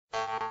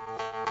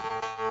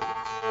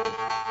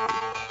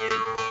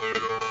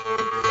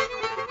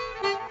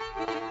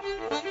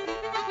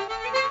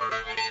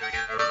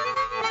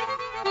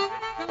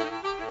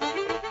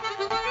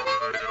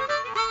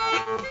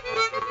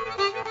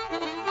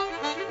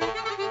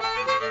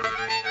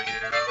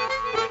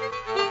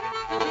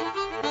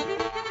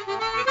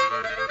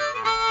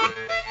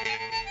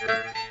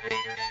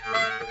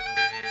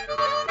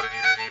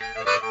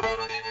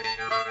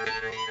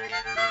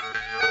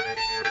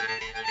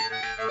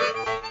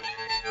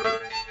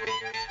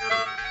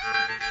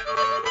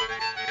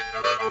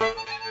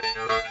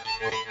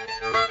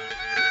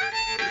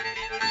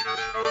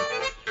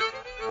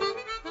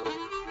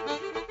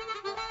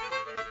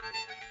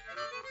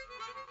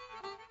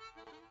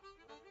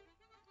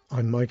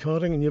I'm Mike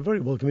Harding, and you're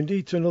very welcome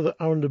indeed to another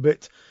hour and a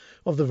bit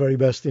of the very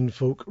best in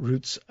folk,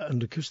 roots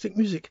and acoustic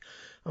music.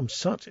 I'm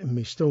sat in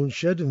my stone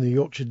shed in the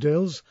Yorkshire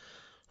Dales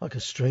like a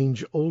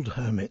strange old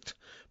hermit,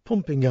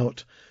 pumping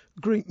out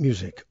great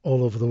music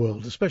all over the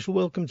world. A special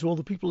welcome to all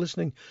the people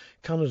listening: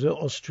 Canada,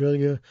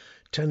 Australia,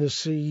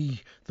 Tennessee,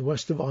 the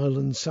west of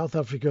Ireland, South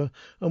Africa,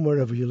 and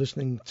wherever you're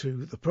listening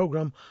to the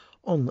programme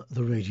on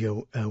the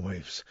radio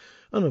airwaves.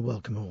 And a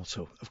welcome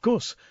also, of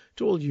course,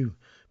 to all you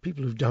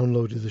people who've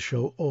downloaded the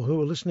show or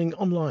who are listening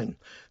online.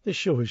 This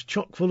show is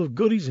chock full of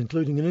goodies,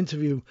 including an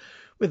interview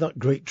with that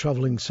great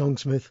travelling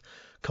songsmith,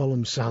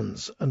 Colm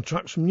Sands, and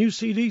tracks from new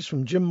CDs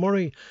from Jim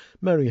Murray,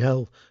 Mary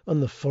Hell and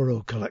the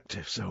Furrow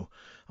Collective. So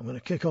I'm going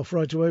to kick off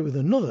right away with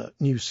another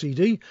new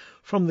CD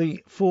from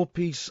the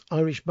four-piece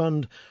Irish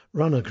band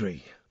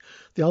Ranagree.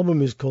 The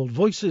album is called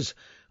Voices,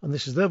 and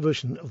this is their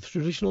version of the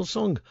traditional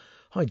song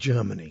High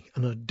Germany,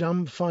 and a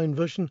damn fine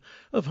version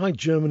of High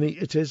Germany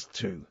it is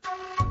too.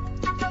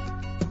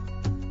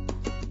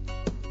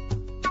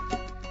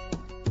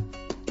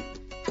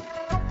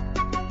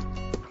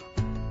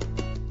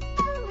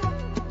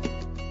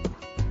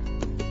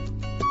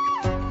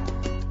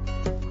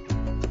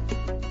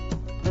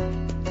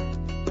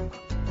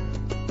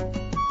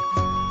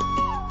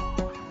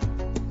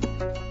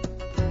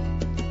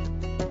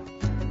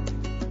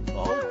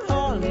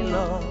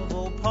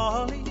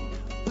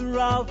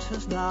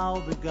 Has now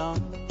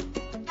begun,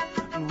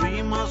 and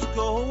we must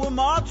go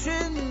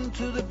marching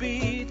to the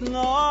beating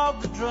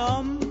of the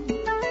drum.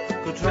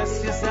 Go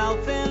dress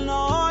yourself in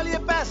all your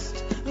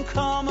best and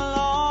come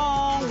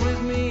along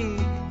with me.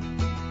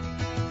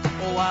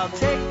 Oh, I'll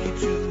take you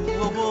to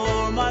a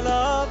war, my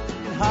love,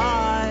 in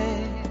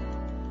High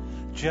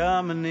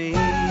Germany.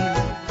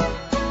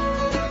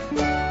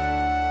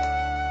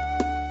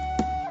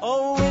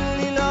 Oh,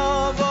 Willie,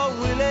 love, oh,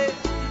 Willie,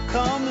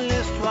 come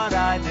list what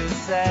I do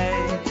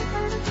say.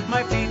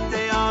 My feet,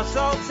 they are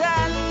so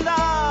tender,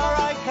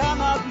 I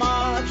cannot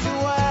march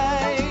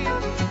away.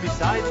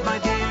 Besides, my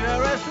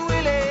dearest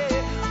Willie,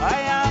 I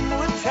am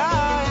with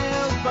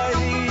child by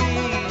thee.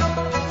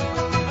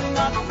 I'm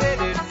not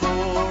fitted for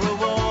a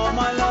war,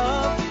 my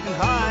love, in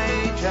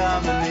High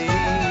Germany.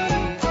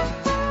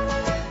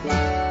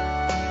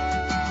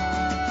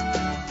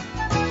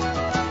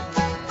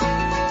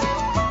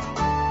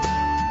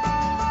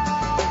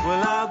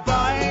 Well, I'll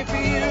buy for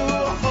you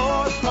a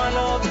horse, my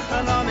love,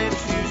 and on it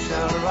you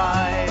shall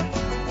ride,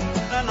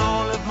 and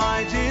all of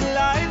my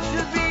delights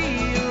should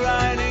be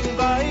riding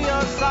by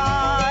your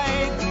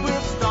side.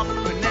 We'll stop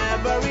in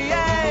every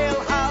ale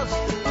house,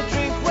 we'll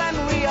drink when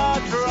we are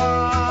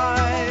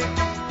dry.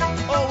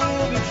 Oh,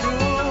 we'll be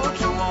true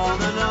to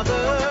one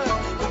another,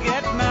 we'll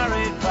get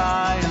married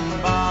by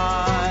and by.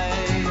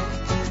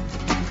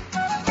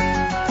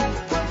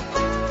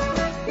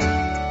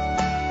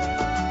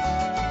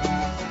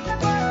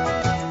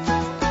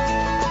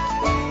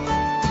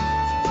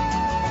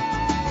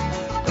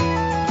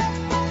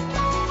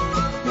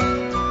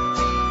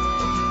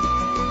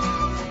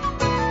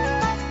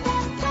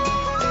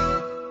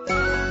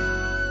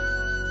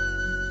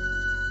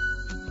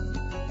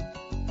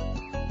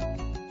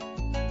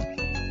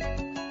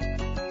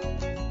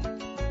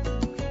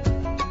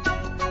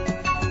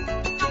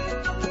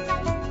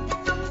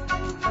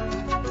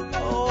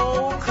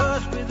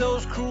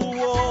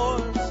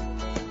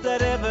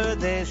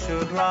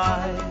 Should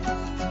rise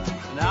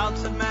now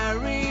to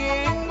marry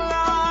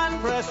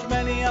England, press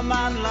many a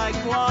man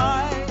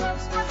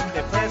likewise.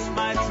 They press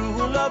my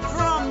true love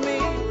from me,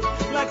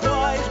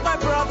 likewise my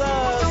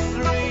brothers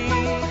three,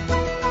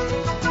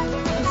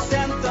 and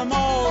sent them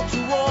all to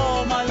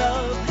war, my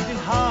love, in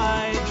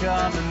High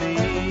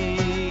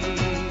Germany.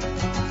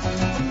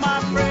 My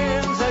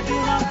friends I do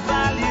not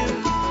value,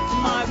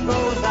 my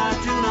foes I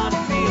do not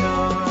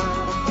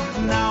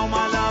fear. Now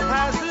my love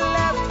has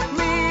left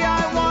me,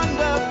 I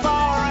wander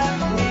far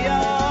and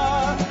near.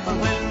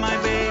 When my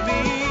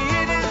baby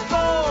it is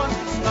born,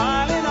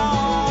 smiling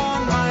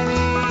on my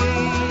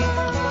knee,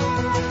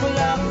 well,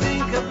 I'll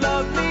think of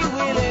lovely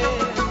Willie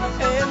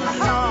in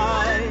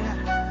High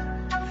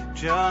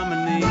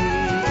Germany.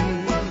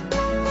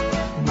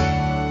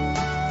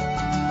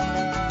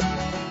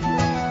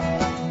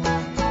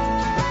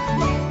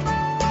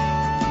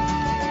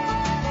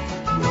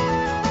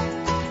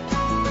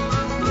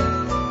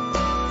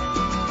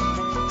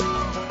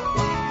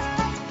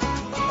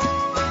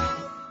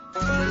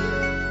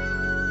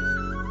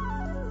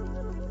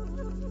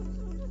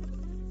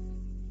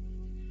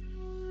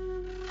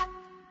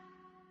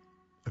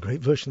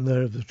 Version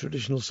there of the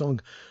traditional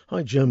song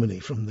High Germany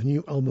from the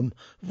new album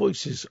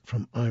Voices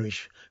from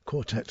Irish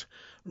quartet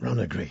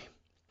Ranagree.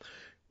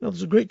 Now,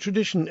 there's a great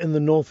tradition in the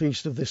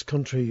northeast of this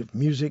country of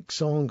music,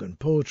 song and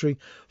poetry,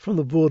 from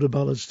the Border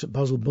Ballads to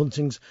Basil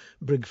Bunting's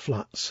Brig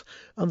Flats,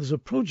 and there's a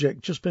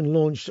project just been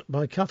launched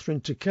by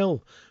Catherine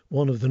Tickell,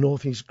 one of the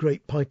northeast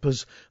great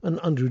pipers, and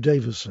Andrew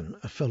Davison,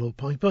 a fellow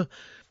piper,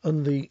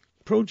 and the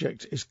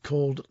project is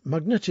called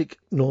Magnetic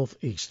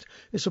Northeast.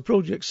 It's a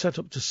project set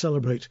up to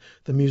celebrate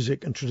the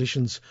music and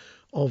traditions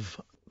of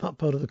that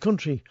part of the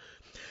country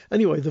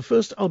Anyway, the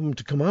first album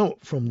to come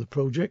out from the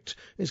project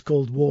is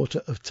called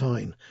Water of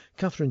Tyne,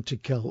 Catherine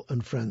Tickell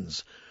and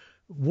Friends.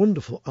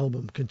 Wonderful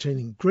album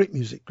containing great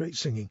music, great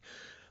singing.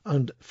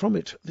 And from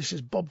it, this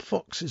is Bob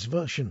Fox's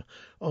version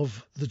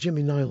of the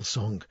Jimmy Niles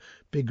song,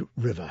 Big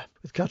River,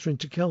 with Catherine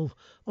Tickell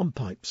on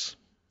pipes.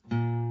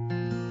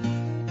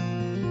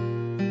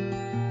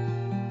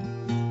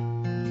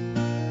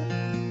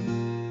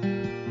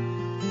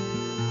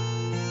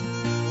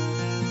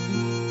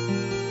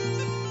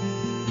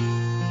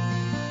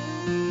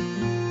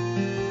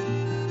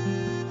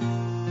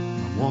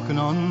 Walking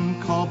on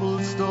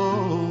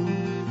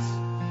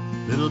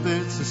cobblestones, little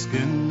bits of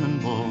skin and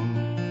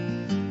bone.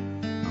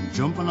 I'm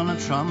jumping on a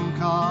tram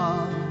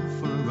car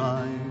for a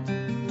ride.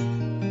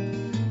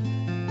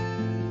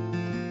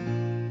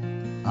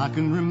 I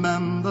can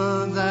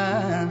remember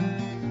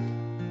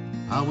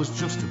then I was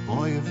just a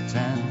boy of 10,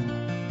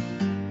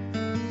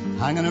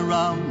 hanging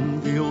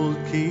around the old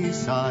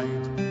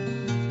quayside.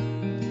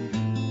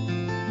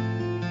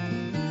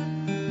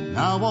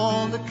 Now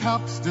all the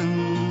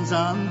capstans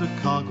and the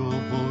cargo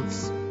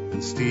boats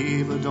and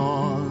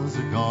stevedores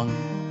are gone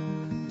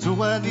to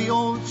where the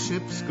old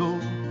ships go,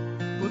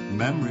 but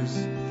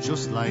memories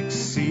just like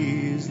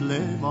seas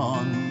live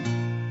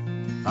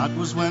on. That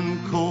was when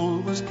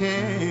coal was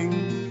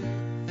king,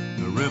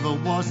 the river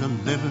was a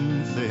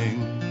living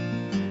thing,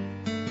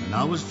 and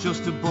I was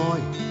just a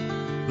boy,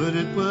 but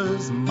it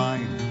was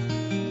mine,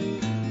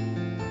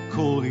 the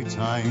coaly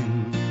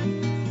time.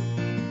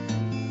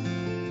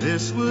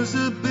 This was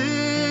a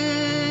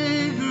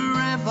big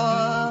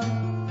river,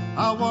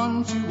 I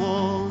want you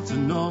all to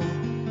know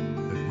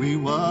that we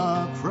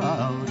were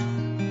proud.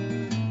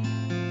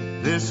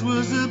 This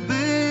was a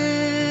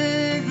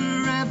big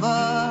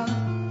river,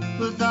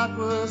 but that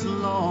was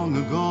long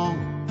ago,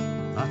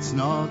 that's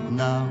not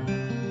now,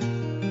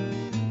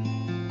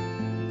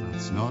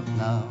 that's not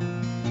now.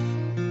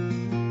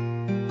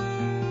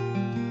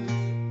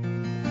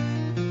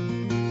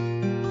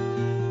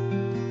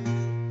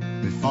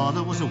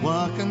 Father was a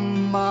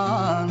working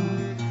man,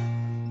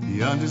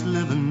 he earned his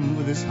living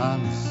with his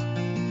hands.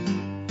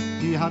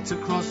 He had to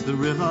cross the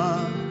river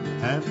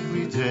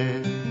every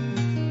day.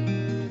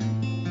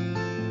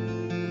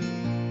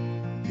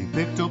 He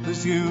picked up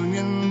his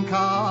union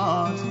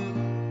card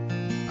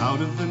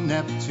out of the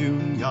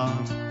Neptune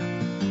yard,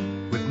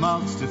 with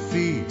mouths to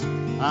feed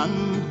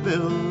and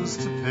bills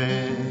to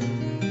pay.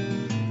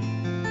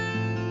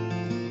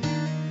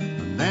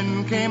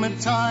 Then came a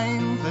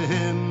time for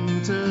him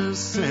to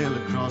sail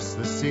across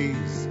the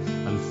seas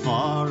and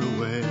far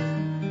away.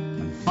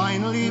 And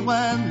finally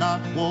when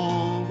that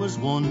war was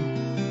won,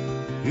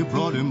 you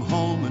brought him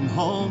home and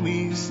home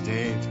he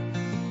stayed,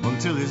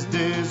 until his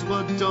days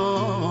were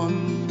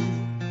done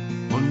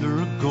under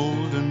a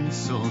golden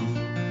sun.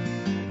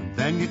 And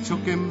then you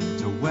took him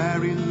to where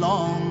he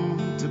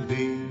longed to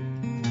be,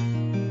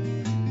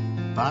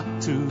 back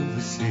to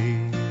the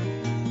sea.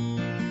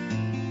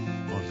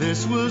 Oh,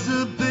 this was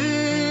a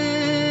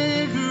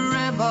big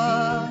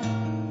river,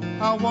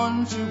 I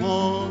want you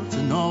all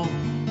to know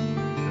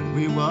that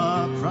we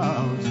were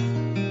proud.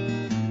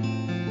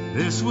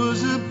 This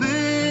was a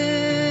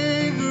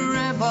big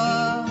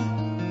river,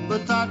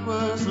 but that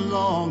was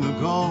long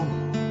ago,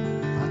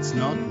 that's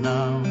not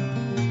now,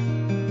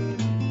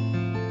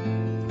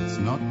 it's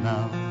not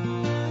now.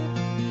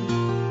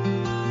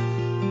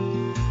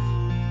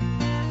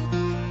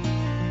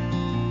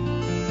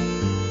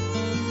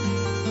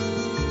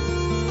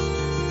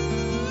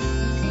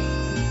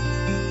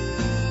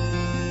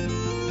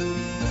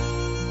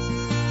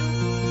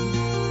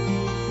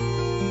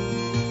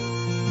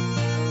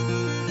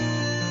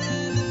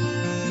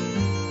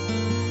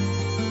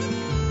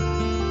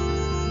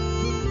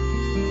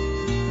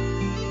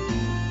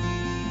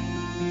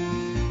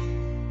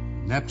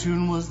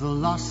 Neptune was the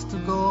last to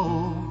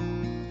go,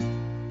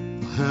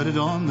 I heard it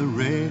on the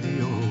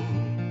radio,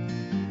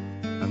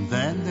 and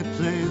then they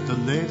played the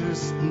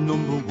latest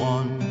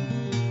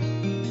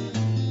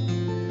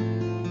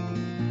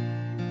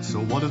 #1.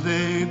 So what do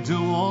they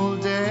do all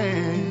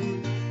day?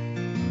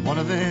 And what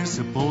are they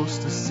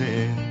supposed to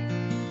say?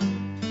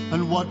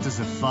 And what does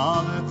a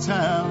father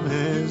tell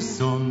his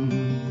son?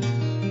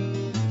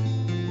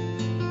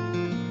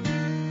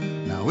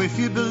 Now if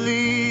you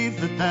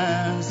believe that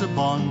there's a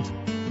bond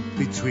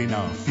between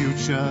our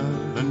future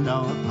and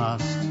our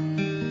past,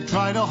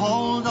 try to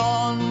hold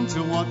on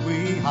to what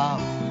we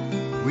have.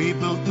 We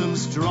built them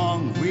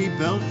strong, we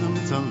built them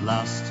to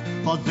last.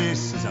 For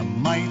this is a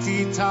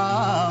mighty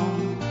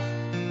town,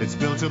 it's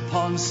built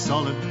upon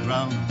solid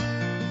ground,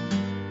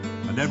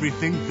 and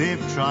everything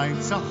they've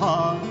tried so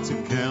hard to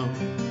kill,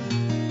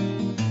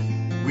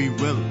 we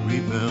will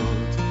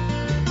rebuild.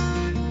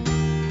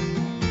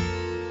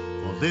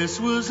 For this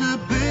was a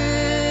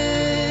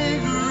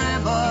big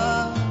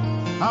river,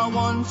 I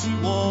want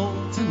you all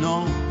to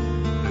know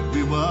that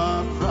we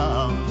were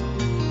proud.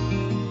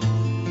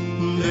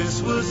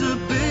 This was a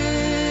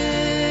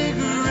big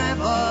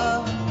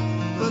river,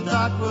 but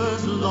that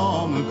was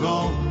long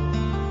ago,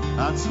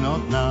 that's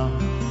not now.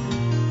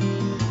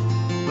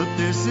 But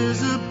this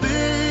is a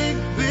big,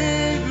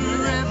 big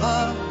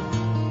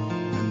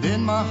and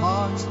in my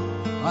heart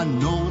I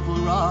know it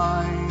will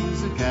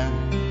rise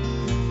again.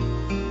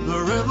 The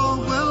river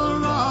will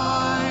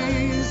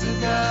rise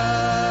again.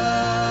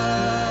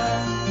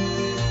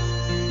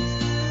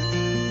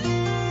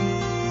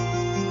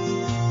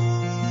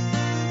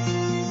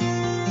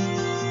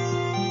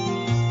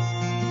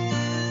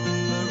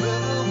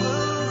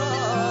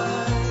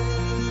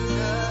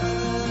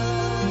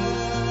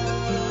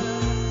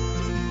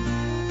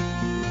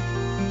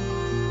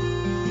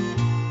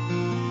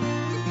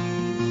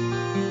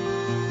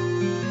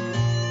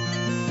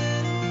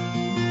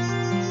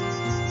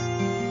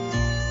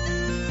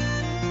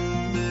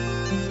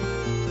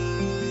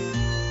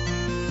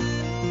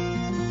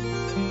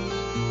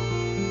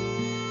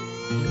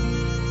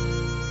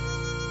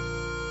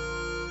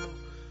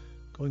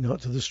 Going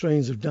out to the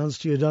strains of Dance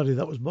to Your Daddy,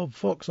 that was Bob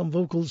Fox on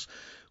vocals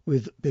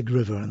with Big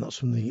River, and that's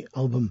from the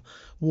album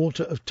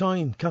Water of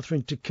Time,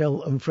 Catherine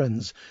Tickell and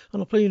Friends.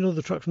 And I'll play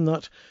another track from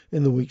that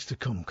in the weeks to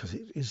come, because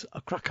it is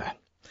a cracker.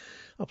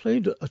 I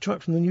played a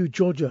track from the new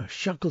Georgia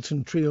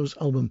Shackleton Trio's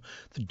album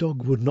The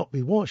Dog Would Not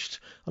Be Washed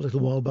a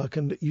little while back,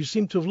 and you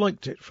seem to have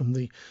liked it from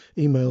the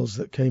emails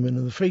that came in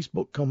and the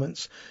Facebook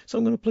comments. So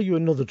I'm going to play you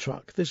another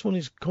track. This one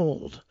is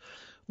called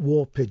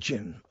War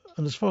Pigeon.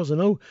 And as far as I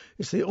know,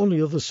 it's the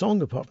only other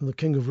song, apart from The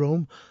King of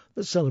Rome,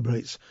 that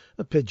celebrates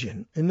a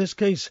pigeon. In this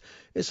case,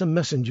 it's a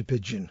messenger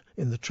pigeon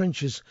in the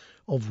trenches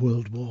of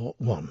World War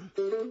I.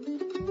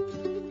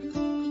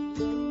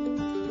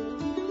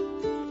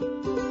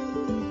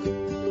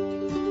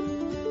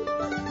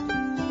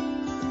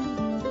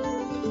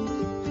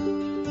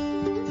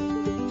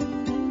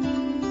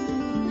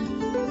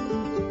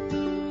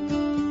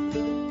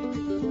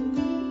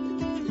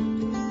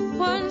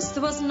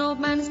 There was an old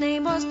man, his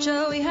name was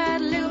Joe. He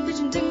had a little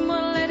pigeon, didn't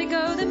want to let it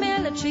go. The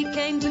military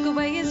came, took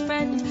away his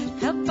friend,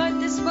 helped fight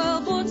this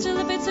world war till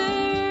the bitter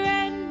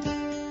end.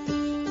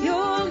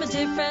 You're my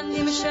dear friend,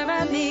 you must share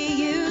and me.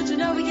 You do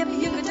know we get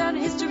you go down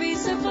in history.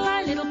 So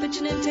fly, little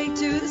pigeon, and take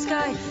to the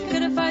sky.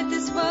 Gonna fight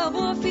this world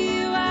war for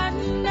you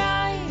and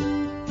I.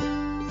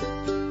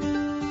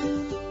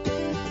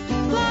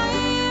 Fly,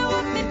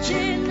 your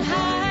pigeon,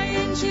 high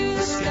into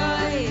the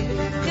sky.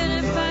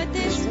 Gonna fight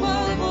this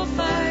world war,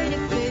 fight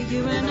it for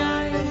you and I.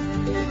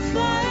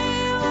 Fly,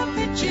 your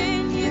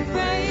pigeon, you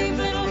brave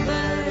little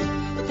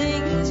bird.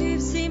 Things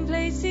you've seen,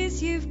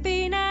 places you've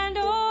been, and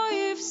all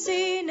you've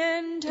seen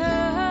and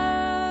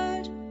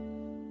heard.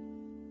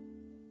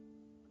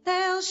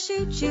 They'll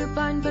shoot you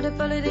blind, put a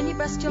bullet in your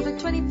breast. You'll live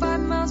 25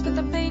 miles with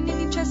a pain in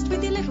your chest,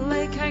 with your little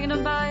leg hanging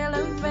on by a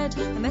lone thread.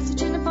 A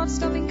message in a pot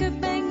stopping good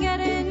men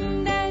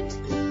getting dead.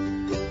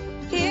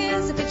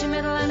 Here's a pigeon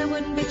medal and a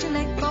wooden pigeon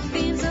leg. For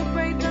being so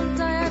brave, don't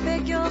die, I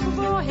beg your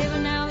before. Here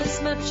and now,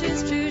 this much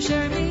is true,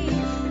 share me.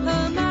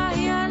 Oh my,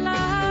 I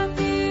love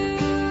you.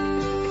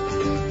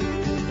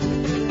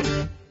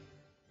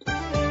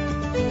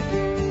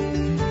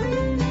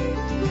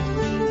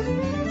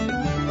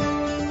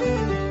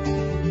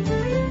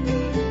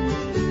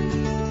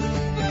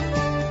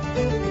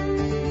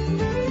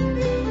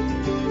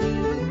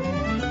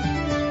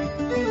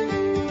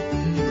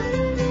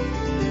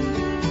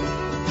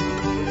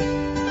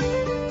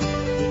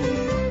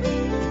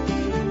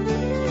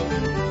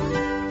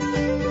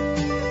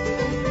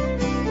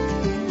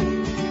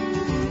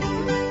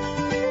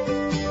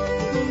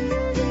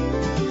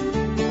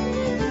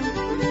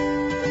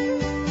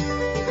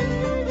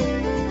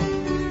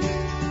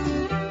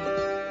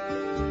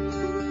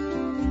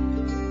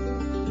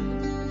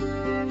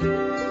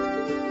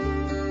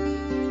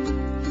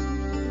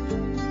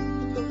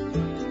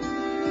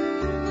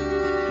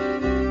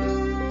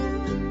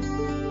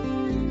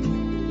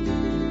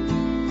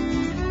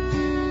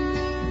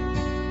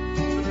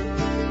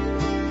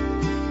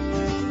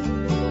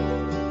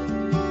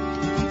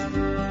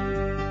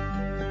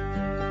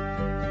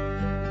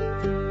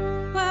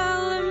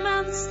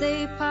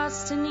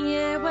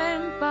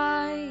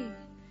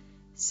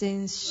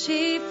 Since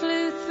she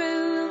flew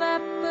through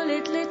that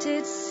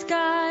bullet-littered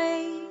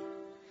sky,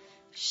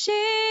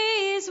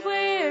 she's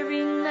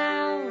weary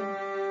now,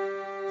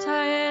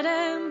 tired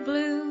and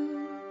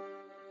blue.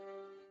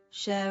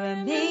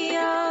 Sharing me,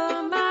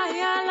 oh my,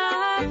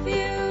 I love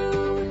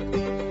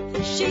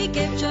you. She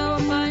gave Joe a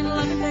fine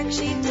loving peck.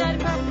 She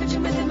died a proud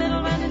pigeon with a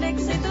medal round her neck.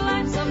 Saved the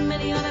lives of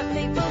many on her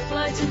fateful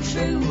flight. And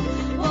true,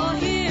 war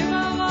hero,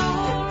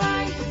 all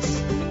right.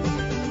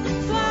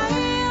 Fly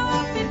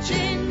your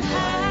pigeon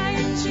high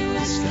into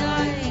the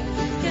sky.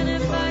 Gonna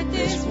fight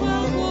this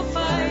world war,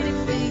 fight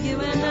it for you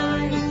and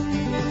I.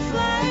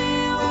 Fly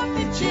your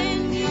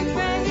pigeon, you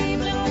brave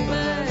little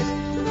bird.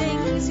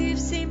 Things you've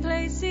seen,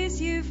 places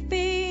you've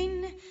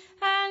been,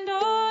 and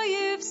all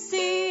you've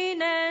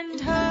seen and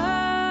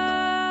heard.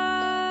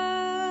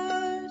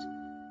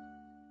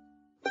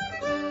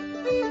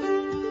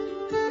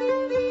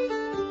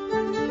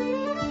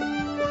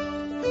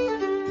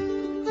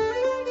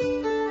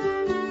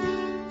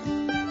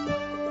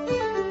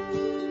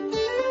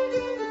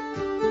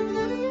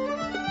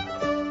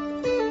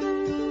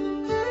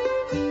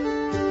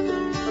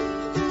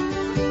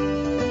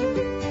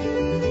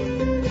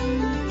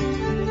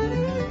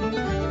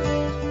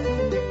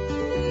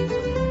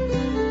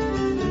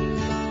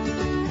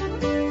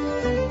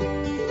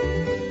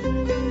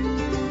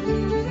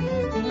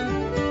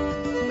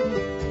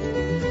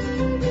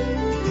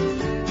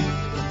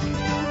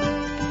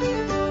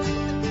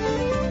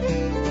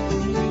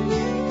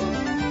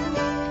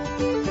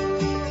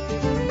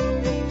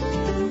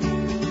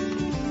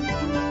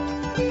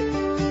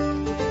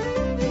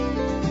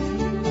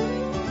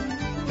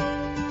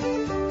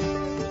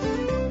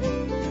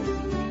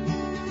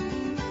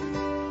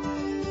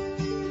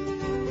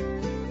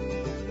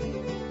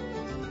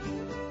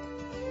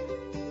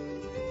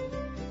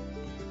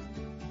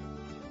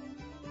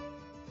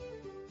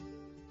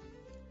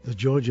 The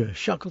Georgia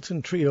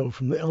Shackleton Trio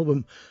from the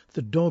album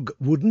The Dog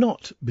Would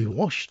Not Be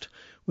Washed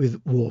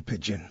with War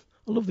Pigeon.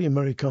 I love the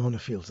Americana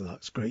feel to that,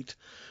 it's great.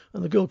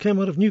 And the girl came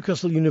out of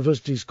Newcastle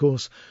University's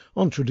course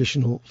on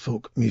traditional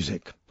folk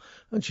music,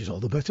 and she's all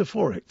the better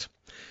for it.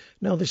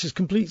 Now, this is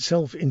complete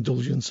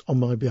self-indulgence on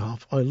my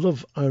behalf. I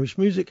love Irish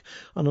music,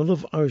 and I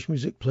love Irish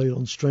music played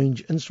on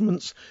strange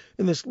instruments.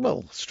 In this,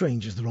 well,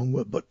 strange is the wrong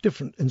word, but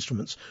different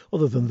instruments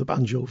other than the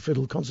banjo,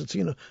 fiddle,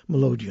 concertina,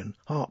 melodeon,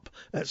 harp,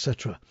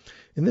 etc.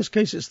 In this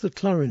case, it's the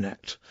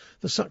clarinet.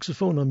 The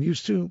saxophone I'm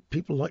used to.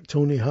 People like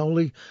Tony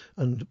Howley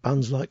and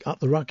bands like At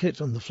the Racket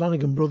and the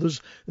Flanagan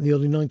Brothers in the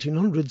early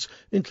 1900s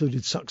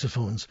included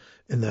saxophones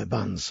in their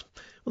bands.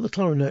 Well, the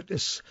clarinet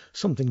is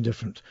something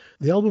different.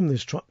 The album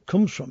this track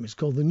comes from is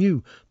called The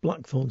New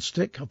Blackthorn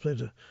Stick. I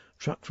played a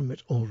track from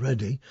it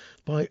already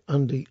by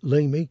Andy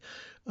Lamy.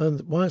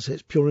 And why I say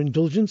it's pure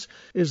indulgence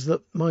is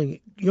that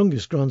my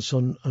youngest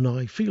grandson and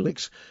I,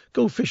 Felix,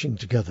 go fishing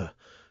together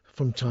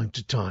from time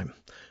to time.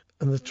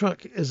 And the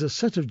track is a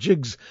set of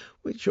jigs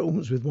which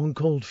opens with one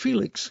called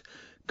Felix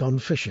Gone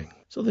Fishing.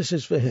 So this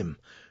is for him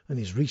and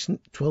his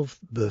recent 12th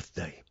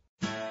birthday.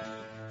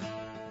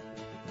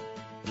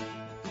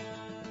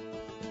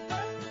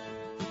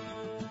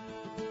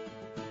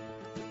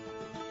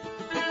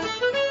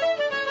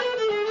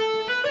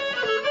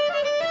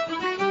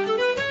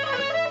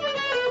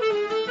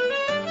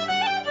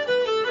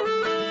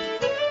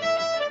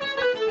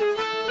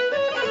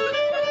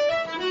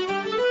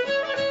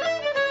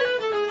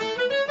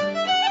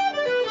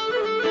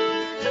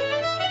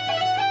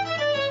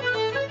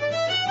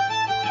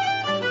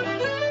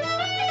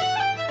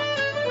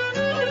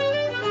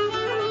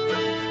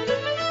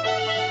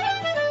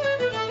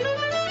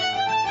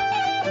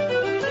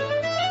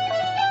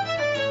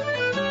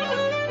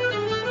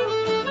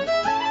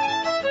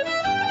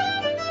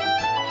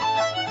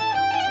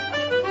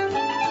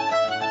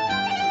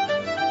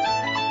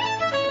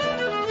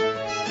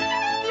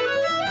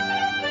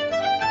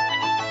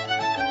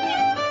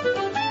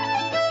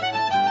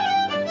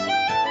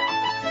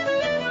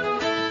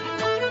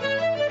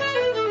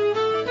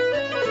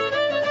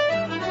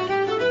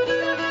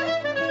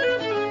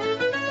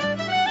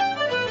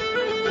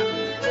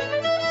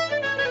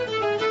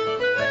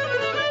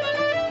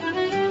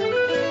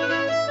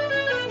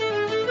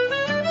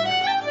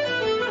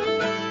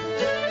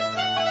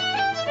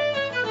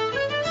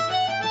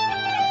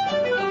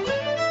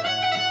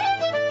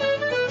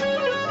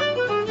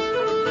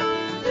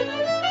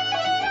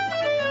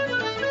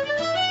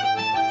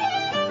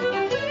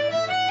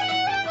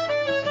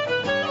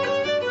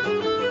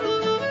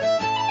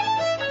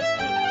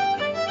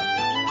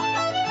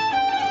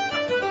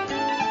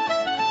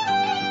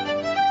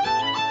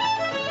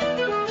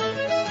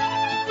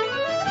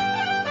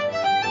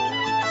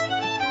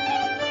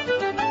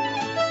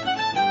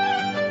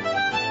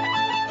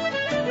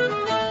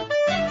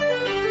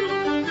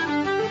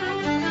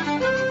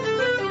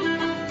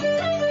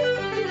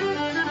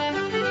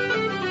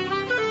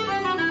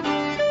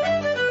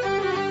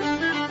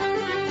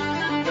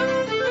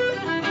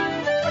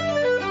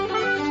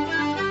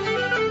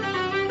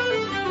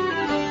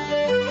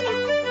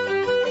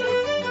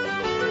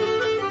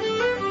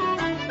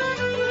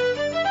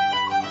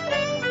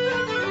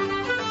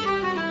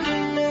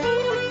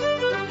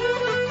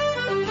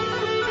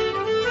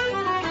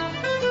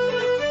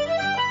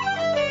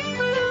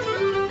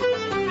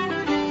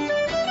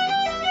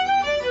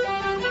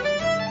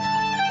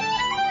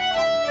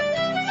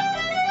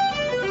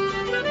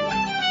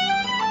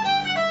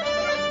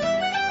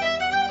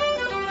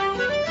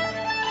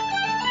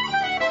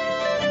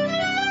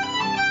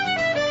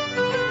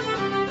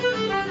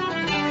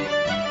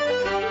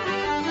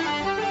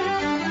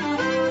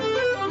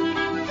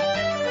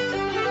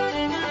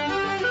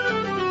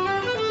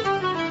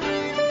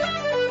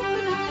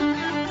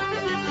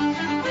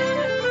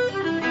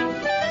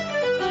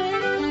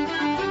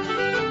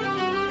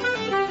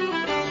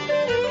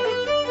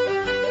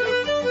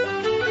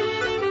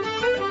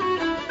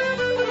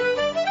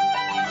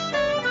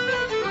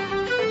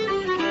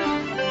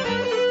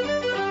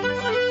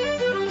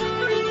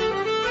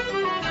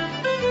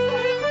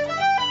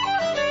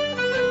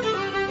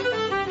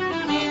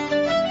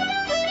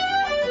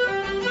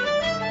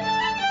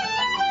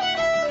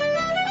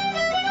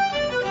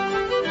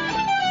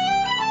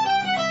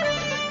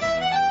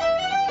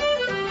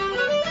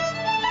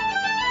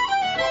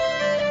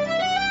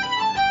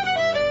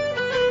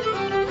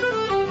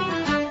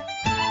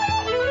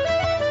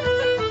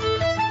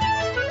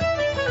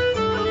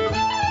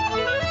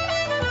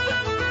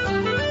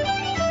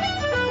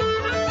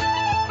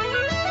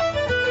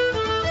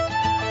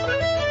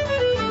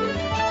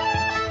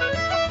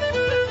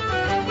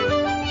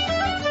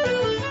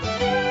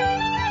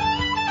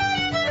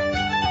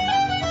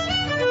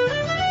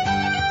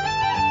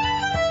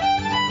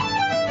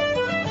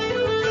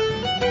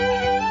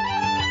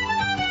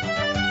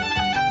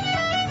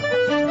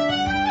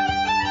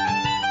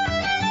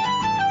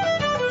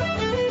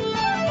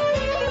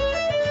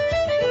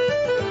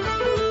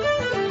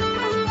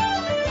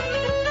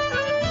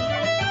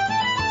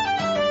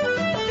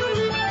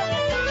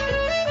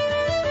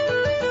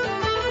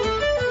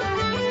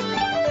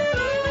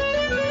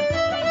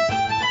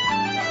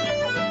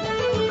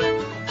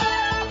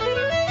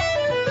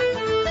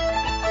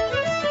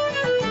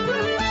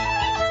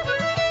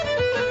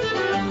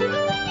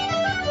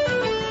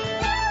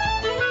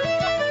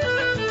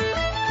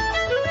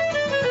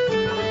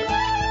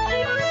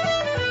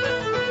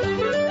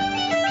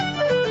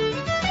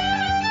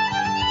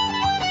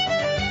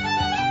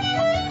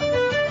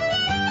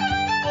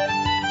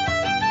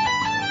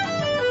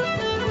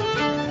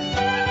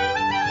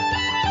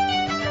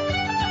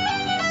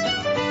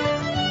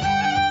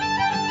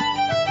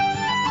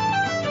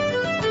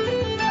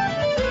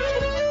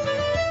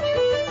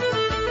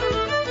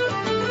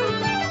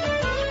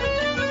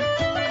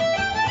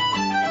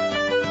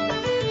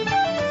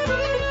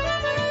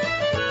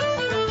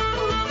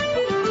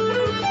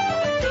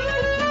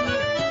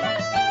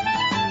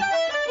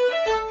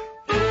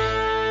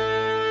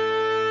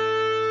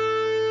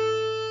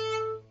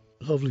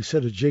 Lovely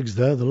set of jigs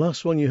there. The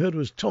last one you heard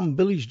was Tom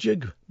Billy's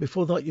jig.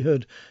 Before that you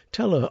heard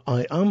Tell Her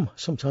I Am,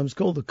 sometimes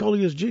called the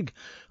Collier's jig,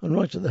 and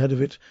right at the head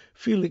of it,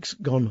 Felix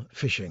Gone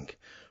Fishing,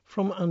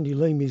 from Andy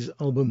Lamy's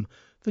album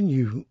The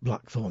New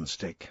Blackthorn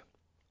Stick.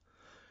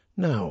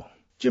 Now,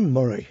 Jim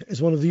Murray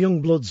is one of the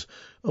young bloods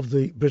of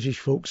the British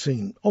folk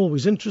scene.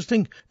 Always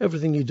interesting,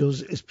 everything he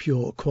does is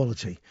pure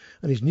quality,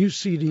 and his new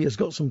CD has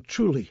got some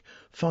truly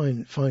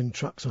fine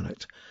tracks on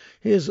it.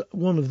 Here's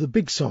one of the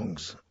big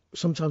songs,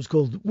 sometimes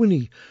called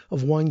Winnie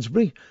of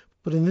Winesbury,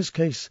 but in this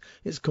case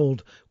it's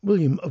called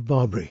William of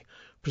Barbary,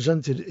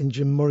 presented in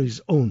Jim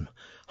Murray's own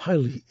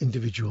highly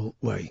individual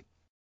way.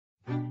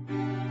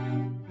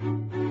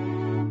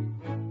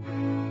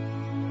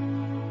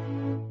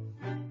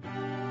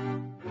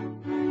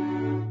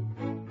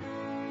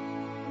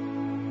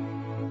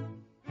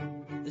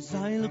 As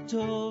I looked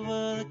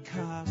over the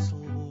castle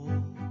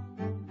wall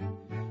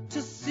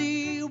to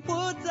see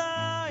what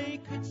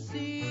I could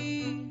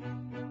see,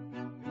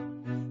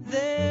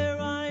 there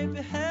I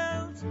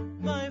beheld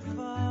my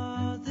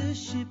father's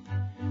ship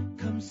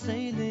come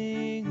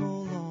sailing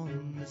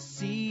along the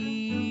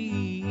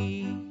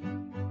sea.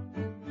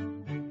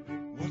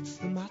 What's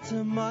the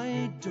matter,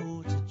 my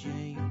daughter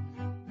Jane?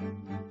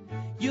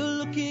 You're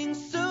looking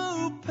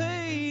so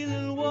pale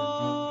and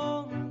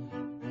worn.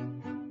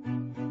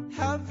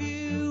 Have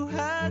you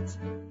had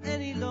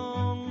any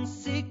long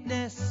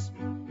sickness,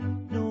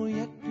 nor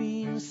yet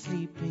been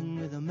sleeping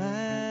with a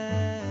man?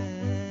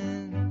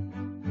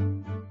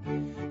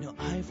 No,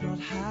 I've not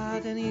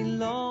had any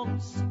long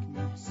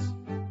sickness,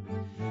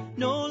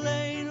 nor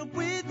lain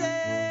with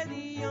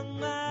any young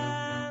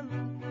man,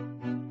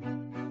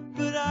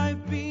 but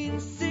I've been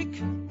sick,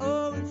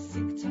 oh, and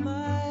sick to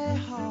my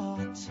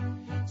heart,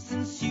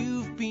 since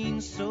you've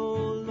been so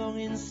long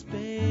in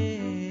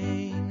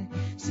Spain,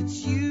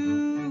 since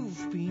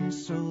you've been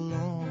so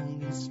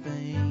long in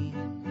Spain.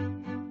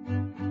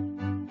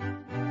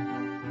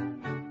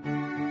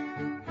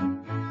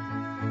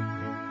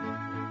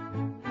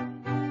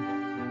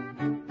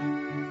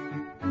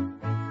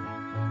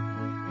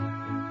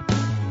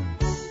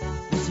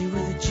 Was he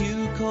with a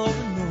duke or a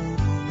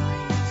noble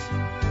knight?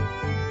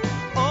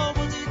 Or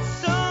was it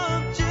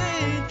some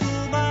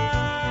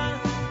gentleman?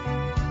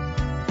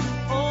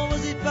 Or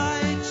was it by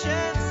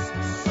chance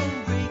some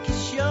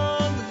rakish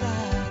young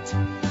lad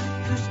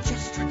who's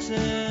just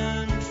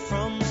returned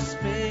from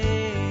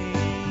Spain?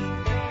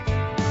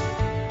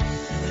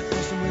 That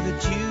wasn't with a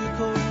duke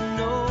or a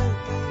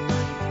noble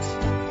knight,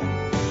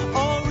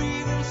 or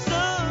even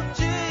some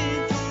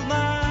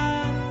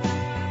gentleman,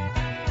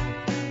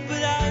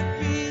 but I've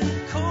been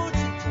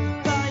courted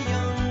by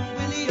young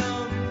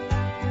William,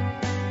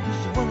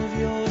 who's one of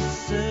your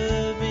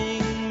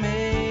serving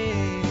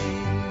men,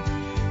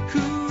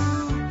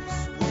 who's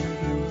one of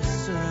your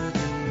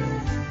serving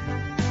men.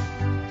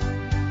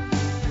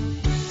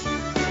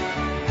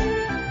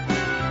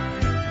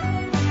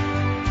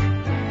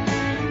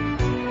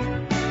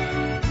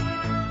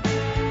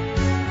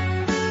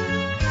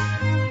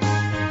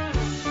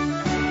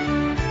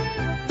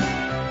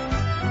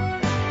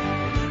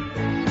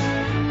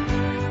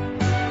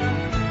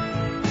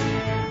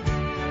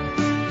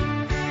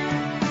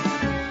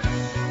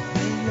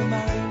 When you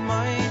marry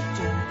my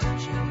daughter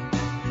Jane,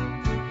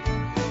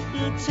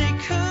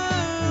 take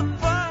her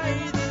by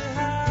the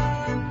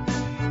hand,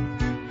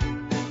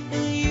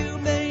 and you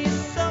may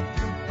sup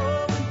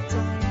and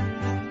dine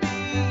with me,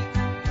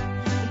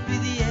 and be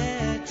the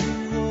heir to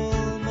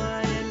all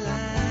my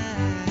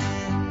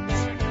land.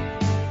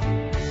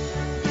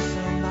 Yes,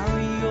 I'll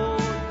marry your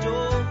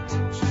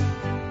daughter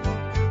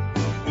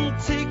Jane,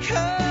 take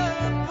her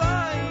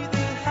by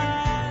the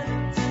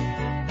hand,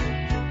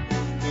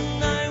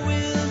 and I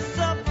will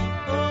sup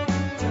and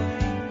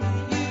dine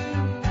with you,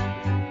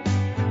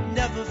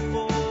 never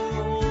for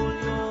all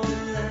your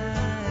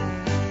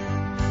land.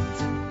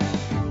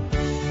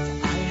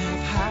 I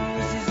have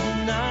houses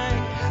and I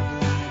have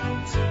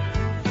land,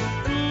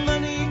 and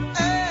money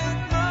at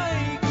my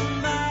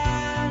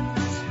command.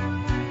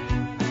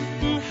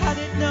 Had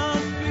it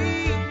not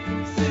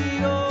been for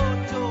your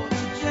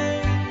daughter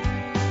Jane,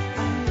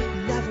 I'd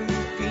never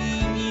have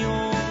been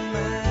your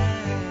man.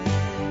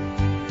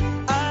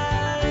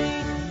 I'd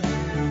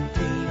never have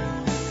been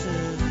your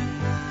serving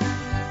man.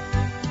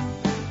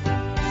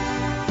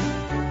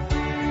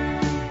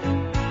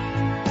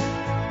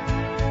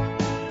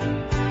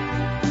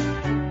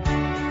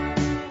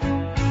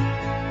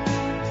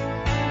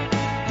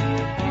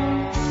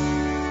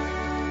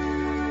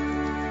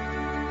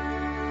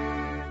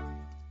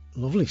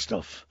 Lovely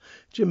stuff.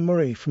 Jim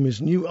Murray from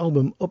his new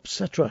album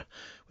Upsetra,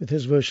 with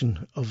his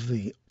version of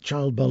the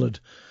child ballad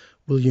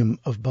William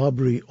of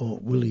Barbary or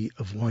Willie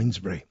of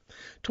Winesbury.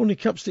 Tony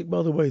Capstick,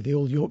 by the way, the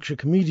old Yorkshire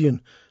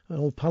comedian, an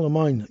old pal of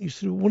mine, used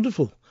to do a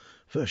wonderful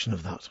version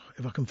of that.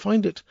 If I can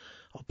find it,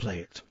 I'll play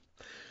it.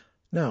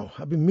 Now,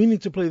 I've been meaning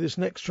to play this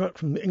next track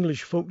from the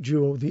English folk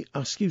duo the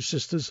Askew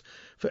Sisters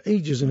for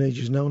ages and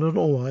ages now, and I don't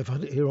know why I've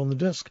had it here on the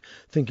desk,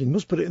 thinking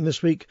must put it in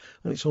this week,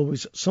 and it's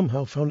always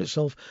somehow found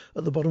itself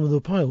at the bottom of the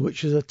pile,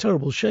 which is a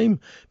terrible shame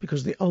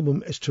because the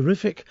album is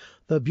terrific,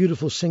 they're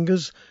beautiful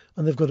singers,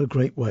 and they've got a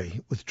great way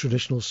with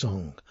traditional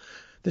song.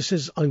 This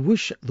is I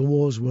Wish the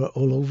Wars Were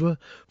All Over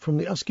from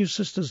the Askew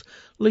Sisters'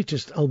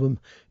 latest album,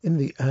 In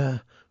the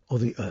Air or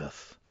the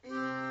Earth.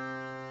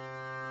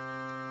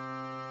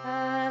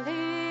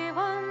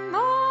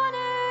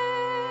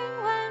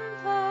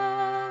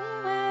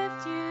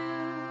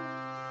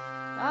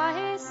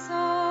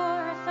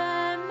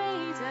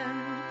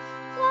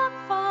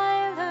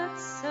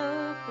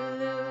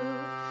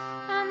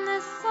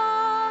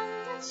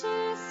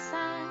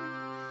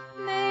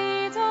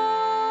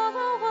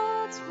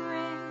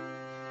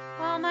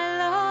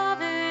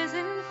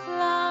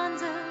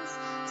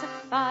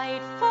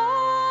 Fight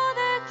for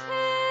the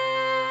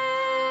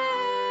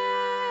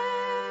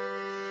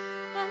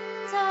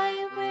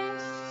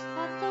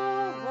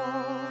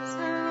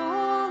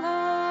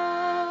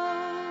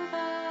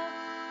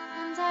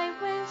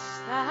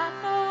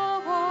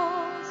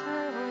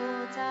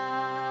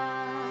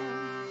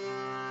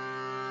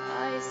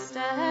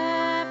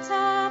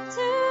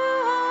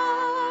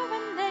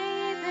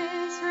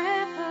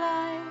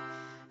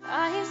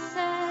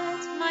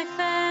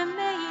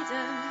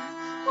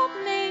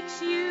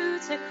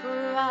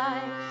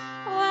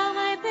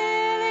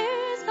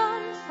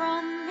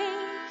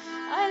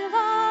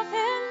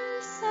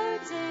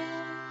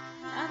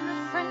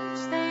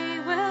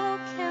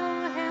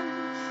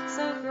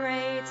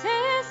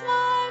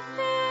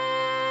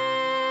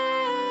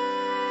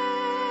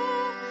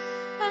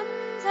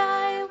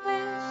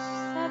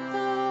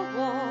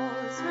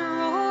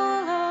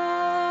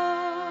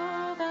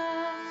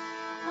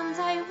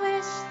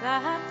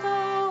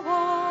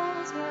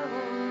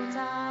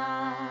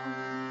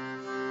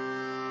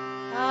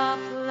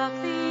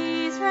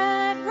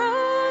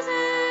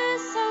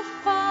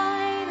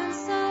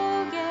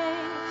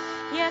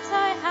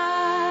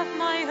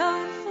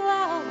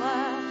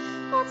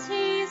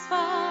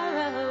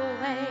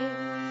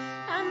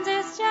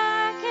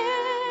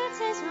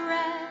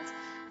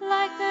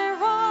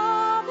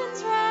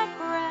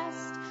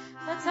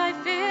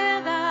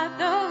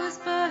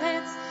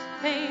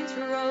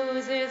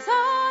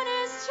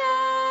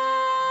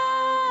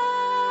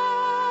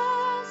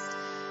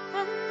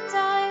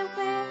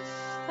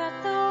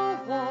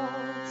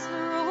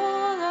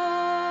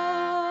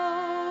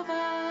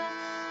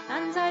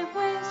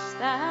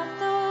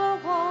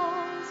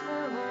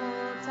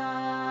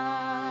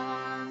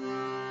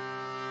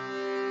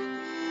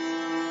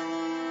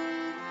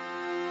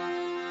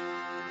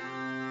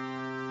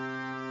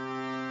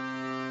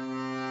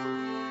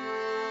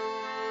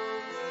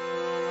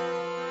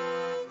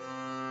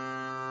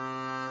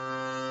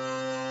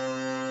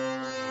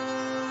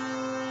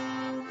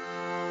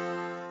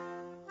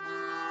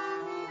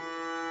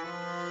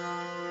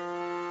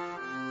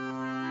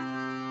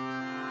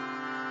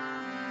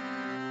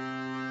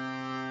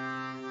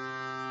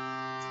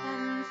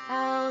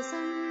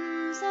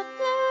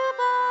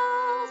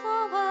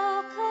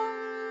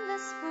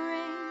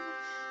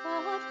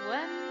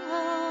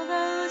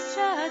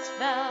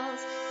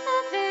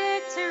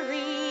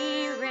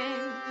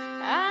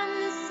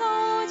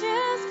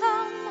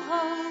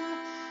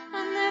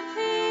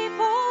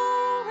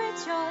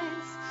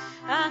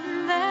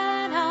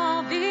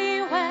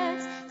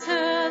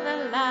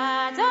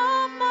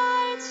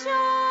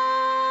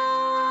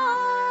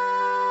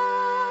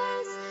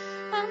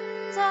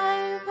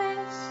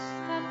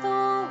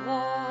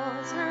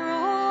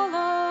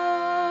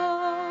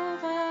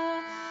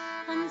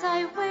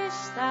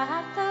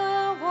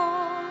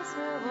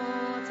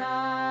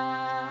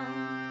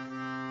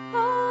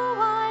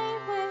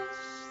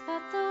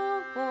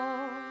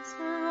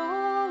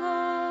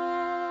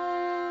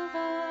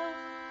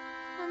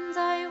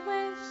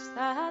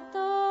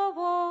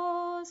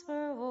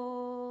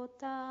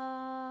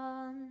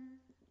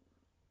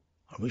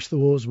Wish the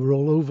Wars Were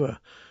All Over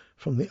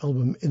from the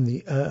album In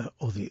the Air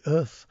or the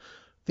Earth,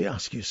 the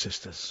Askew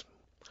Sisters.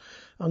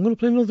 I'm going to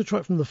play another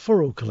track from the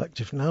Furrow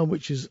Collective now,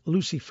 which is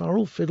Lucy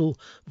Farrell, fiddle,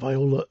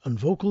 viola and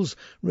vocals,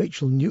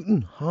 Rachel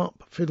Newton,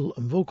 harp, fiddle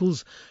and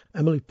vocals,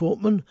 Emily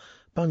Portman,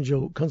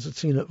 banjo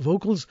concertina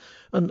vocals,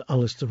 and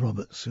Alistair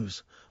Roberts,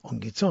 who's on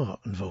guitar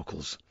and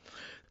vocals.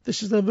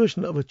 This is their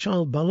version of a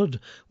child ballad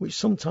which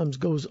sometimes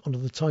goes under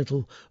the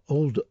title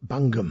Old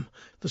Bangham.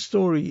 The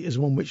story is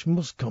one which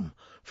must come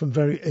from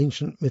very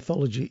ancient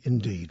mythology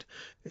indeed.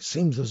 It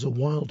seems there's a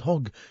wild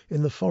hog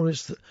in the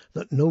forest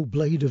that no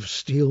blade of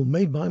steel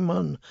made by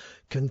man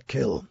can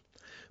kill.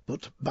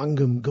 But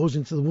Bangham goes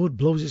into the wood,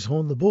 blows his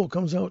horn, the boar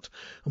comes out,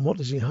 and what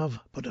does he have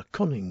but a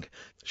cunning,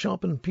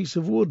 sharpened piece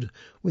of wood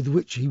with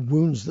which he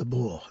wounds the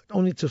boar,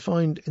 only to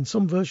find in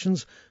some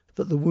versions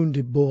that the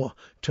wounded boar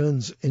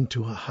turns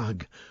into a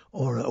hag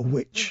or a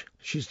witch.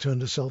 She's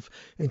turned herself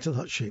into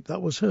that shape.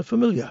 That was her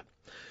familiar.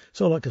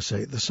 So like I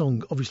say, the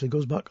song obviously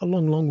goes back a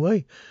long, long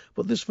way,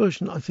 but this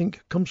version I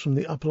think comes from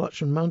the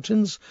Appalachian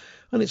Mountains,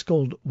 and it's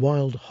called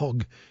Wild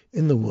Hog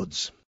in the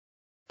Woods.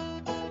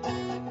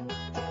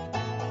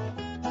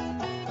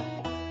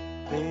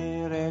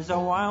 There is a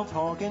wild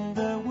hog in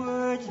the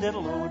woods,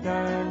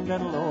 diddle-o-darn,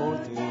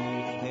 diddle-o-dee.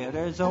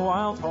 There is a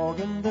wild hog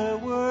in the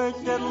woods,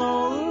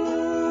 diddle-o-oo.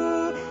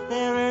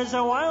 There is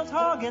a wild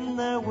hog in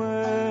the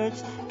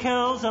woods,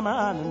 kills a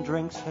man and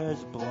drinks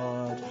his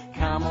blood.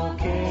 Camel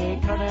K,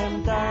 cut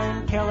him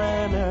down, kill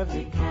him if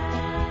you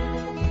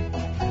can.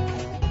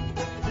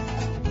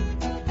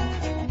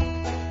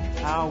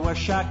 I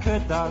wish I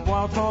could that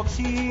wild hog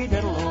see,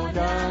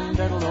 diddle-o-darn,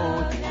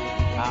 diddle-o-dee.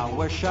 I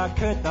wish I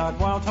could that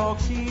wild hog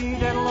see,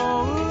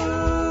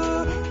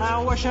 diddle-o-oo.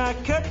 I wish I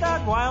could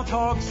that wild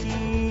hog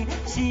see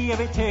if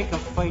he'd take a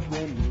fight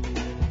with me.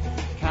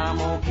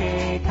 Camel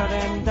K, cut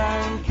him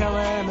down, kill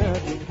him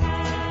if you can.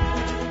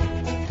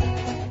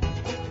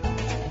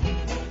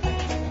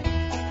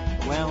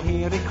 Well,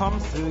 here he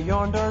comes through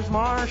yonder's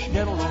marsh,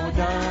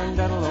 diddle-o-darn,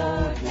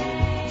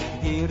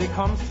 diddle-o-dee. Here he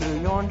comes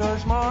through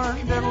yonder's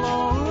marsh,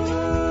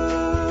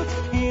 diddle-o-oo.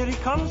 Here he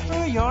comes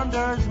through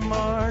yonder's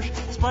marsh,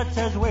 splits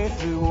his way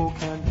through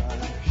oak and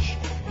ash.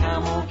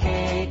 Camel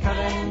K, cut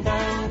him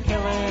down,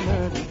 kill him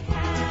if you can.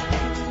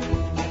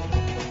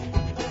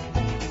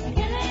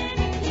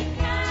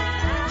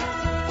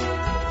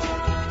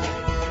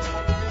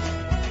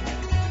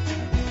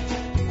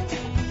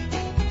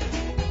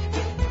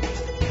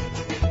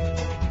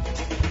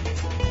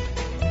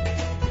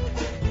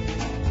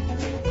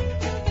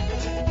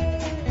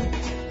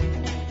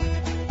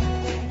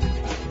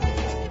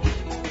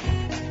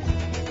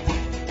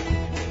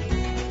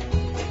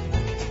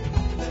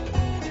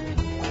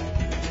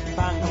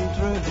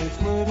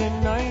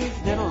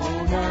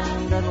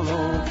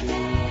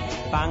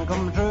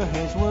 Bangum drew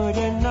his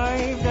wooden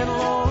knife,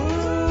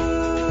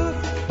 diddle-o-oo.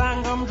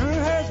 Bangum drew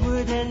his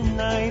wooden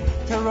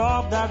knife to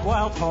rob that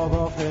wild hog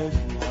of his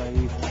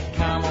wife.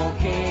 Camel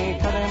K,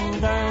 cut him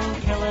down,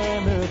 kill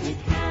him if you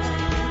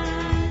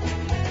can.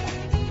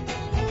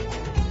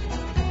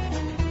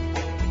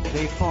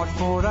 They fought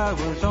 4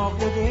 hours of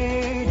the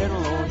day,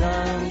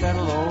 diddle-o-down,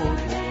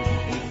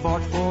 diddle-o-dee. They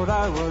fought 4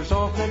 hours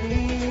of the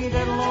day,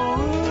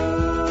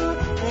 diddle-o-oo.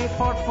 They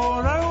fought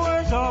 4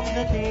 hours of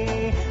the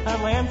day,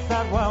 at length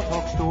that wild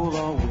hog stole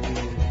away.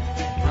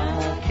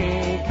 Camel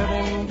K, cut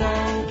him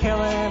down,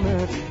 kill him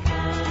if you can.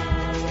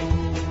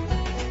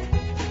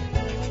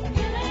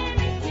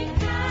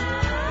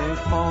 They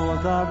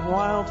followed that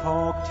wild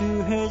hog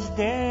to his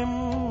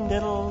den,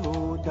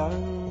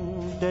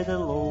 diddle-o-down,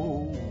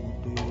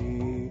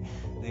 diddle-o-dee.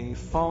 They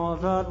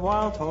followed that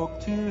wild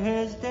hog to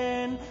his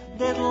den,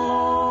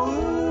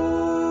 diddle-o-oo.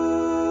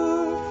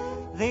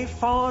 They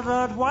followed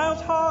that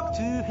wild hog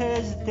to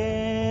his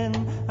den,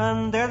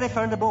 and there they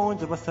found the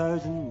bones of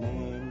 1,000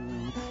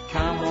 men.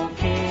 Camel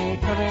K,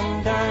 cut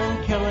him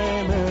down, kill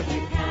him if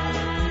you can.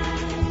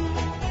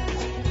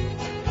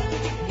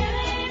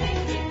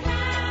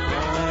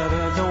 Well,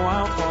 there is a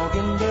wild hog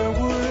in the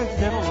woods,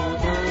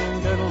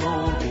 diddle-o-down,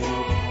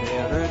 diddle-o-dee.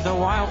 There is a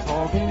wild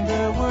hog in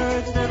the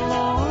woods,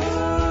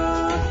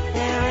 diddle-o-oo.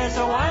 There is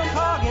a wild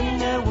hog in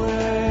the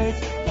woods,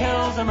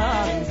 kills a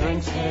man and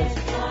drinks his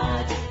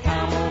blood.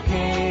 Camel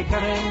K,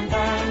 cut him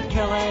down,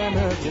 kill him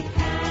if you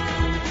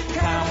can.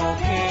 Camel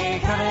K,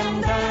 cut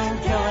him down,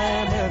 kill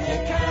him if you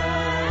can.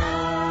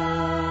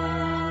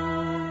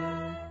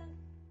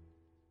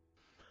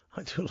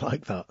 I do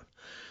like that.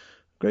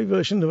 Great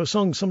version of a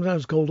song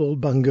sometimes called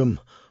Old Bangum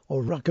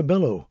or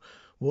Rackabello.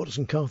 Waters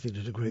and Carthy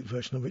did a great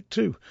version of it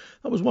too.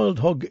 That was Wild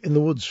Hog in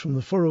the Woods from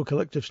the Furrow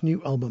Collective's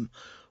new album,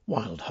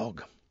 Wild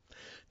Hog.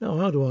 Now,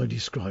 how do I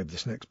describe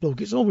this next bloke?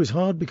 It's always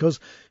hard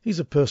because he's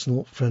a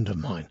personal friend of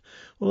mine.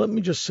 Well, let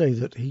me just say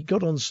that he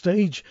got on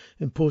stage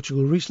in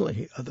Portugal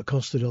recently at the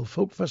Costa del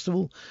Folk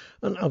Festival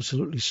and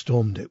absolutely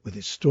stormed it with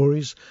his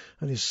stories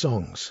and his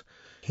songs.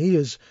 He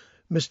is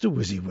Mr.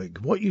 Wysiwyg.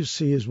 What you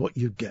see is what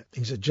you get.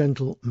 He's a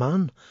gentle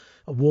man,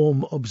 a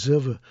warm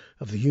observer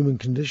of the human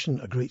condition,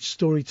 a great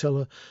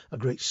storyteller, a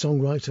great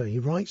songwriter. He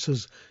writes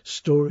us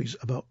stories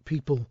about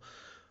people.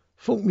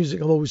 Folk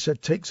music, I've always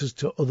said, takes us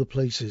to other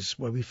places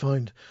where we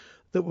find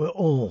that we're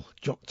all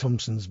Jock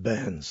Thompson's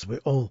bairns.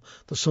 We're all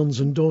the sons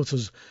and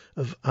daughters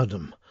of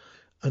Adam.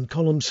 And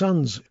Colum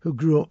Sands, who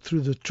grew up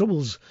through the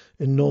Troubles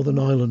in Northern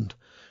Ireland,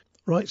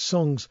 writes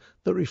songs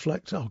that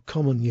reflect our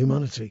common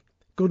humanity.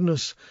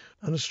 Goodness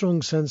and a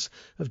strong sense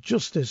of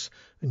justice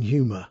and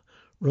humour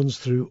runs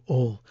through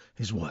all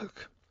his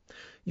work.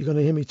 You're going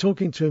to hear me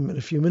talking to him in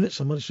a few minutes.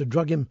 I managed to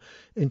drag him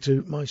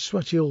into my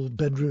sweaty old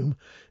bedroom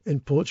in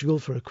Portugal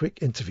for a quick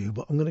interview,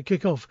 but I'm going to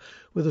kick off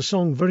with a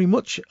song very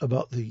much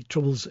about the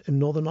Troubles in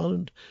Northern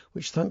Ireland,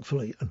 which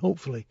thankfully and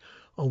hopefully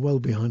are well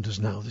behind us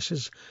now. This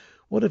is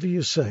Whatever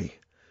You Say,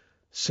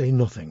 Say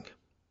Nothing.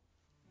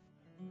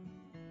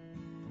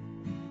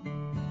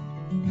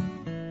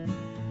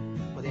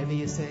 Whatever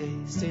you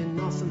say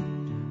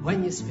nothing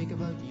when you speak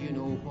about you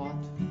know what.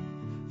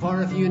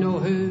 For if you know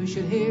who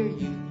should hear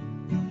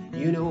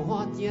you know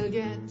what you'll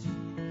get.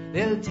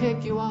 They'll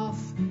take you off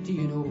to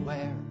you know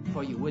where,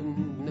 for you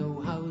wouldn't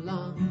know how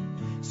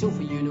long. So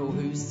for you know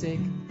who's sick,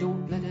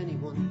 don't let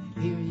anyone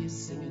hear you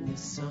singing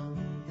this song.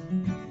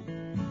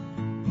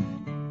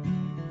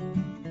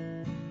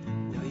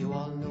 Now you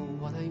all know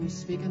what I'm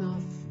speaking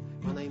of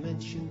when I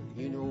mention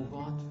you know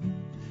what,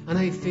 and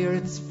I fear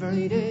it's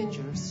very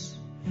dangerous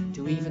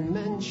to even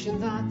mention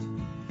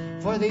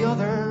that, for the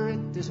other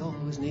it is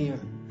always near,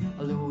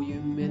 although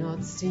you may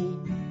not see.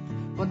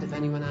 But if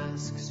anyone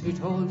asks who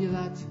told you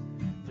that,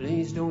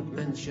 please don't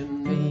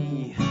mention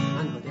me.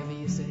 And whatever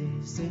you say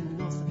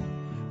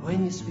nothing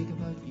when you speak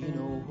about you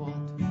know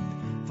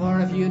what,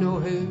 for if you know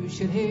who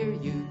should hear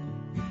you,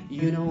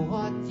 you know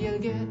what you'll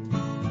get.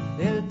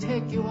 They'll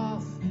take you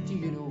off to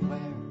you know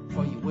where,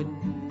 for you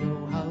wouldn't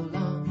know how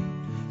long.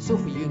 So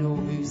for you know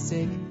who's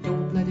sick,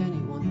 don't let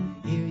anyone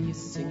hear you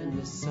singing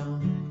this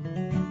song.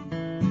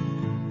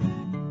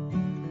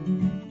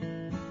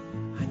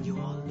 And you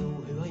all know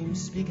who I'm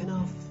speaking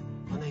of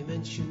when I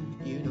mention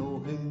you know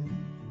who.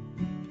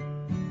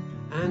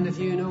 And if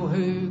you know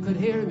who could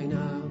hear me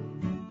now,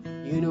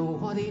 you know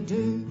what he'd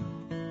do.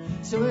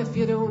 So if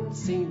you don't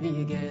see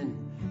me again,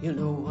 you'll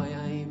know why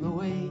I'm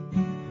away.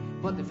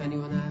 But if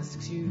anyone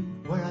asks you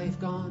where I've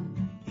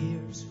gone,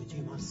 here's what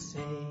you must say.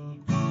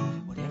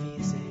 Whatever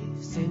you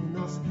say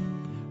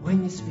nothing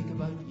when you speak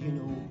about you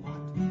know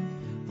what.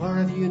 For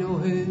if you know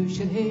who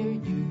should hear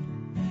you,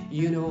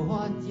 you know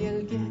what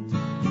you'll get.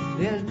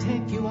 They'll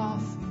take you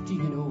off to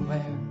you know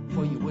where,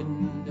 for you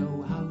wouldn't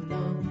know how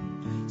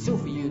long. So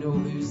for you know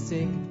who's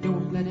sick,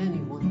 don't let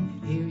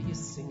anyone hear you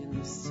singing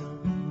this song.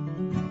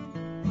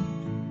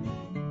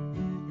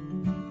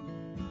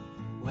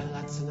 Well,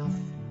 that's enough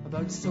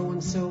about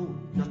so-and-so,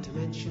 not to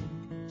mention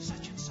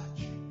such and such.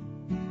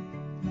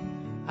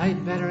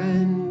 I'd better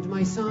end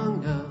my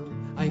song now,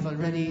 I've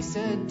already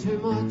said too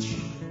much.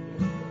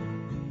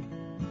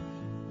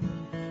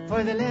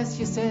 For the less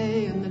you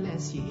say and the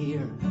less you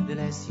hear, the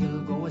less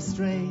you'll go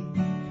astray.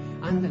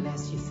 And the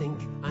less you think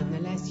and the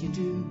less you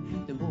do,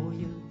 the more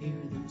you'll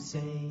hear them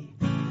say.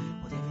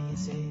 Whatever you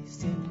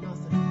say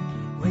nothing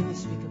when you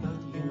speak about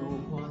you know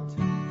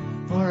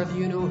what. For if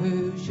you know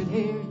who should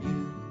hear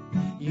you,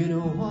 you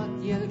know what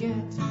you'll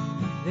get.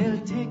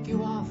 They'll take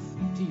you off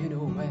to you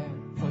know where,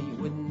 for you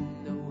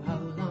wouldn't know how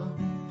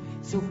long.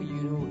 So for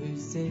you know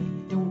who's sick,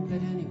 don't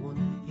let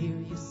anyone hear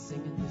you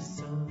singing this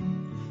song.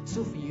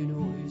 So for you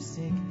know who's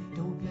sick,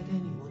 don't let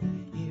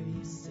anyone hear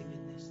you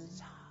singing this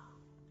song.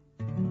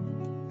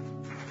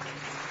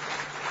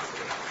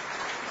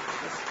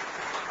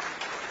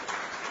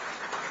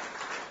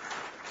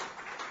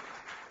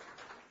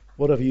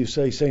 Whatever you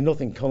say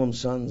nothing. Colm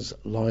Sands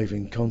live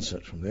in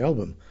concert from the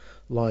album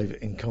Live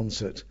in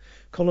Concert.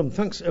 Colm,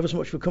 thanks ever so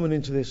much for coming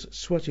into this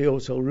sweaty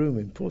hotel room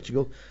in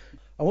Portugal.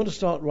 I want to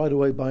start right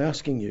away by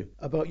asking you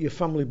about your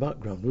family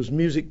background. Was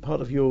music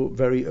part of your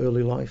very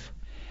early life?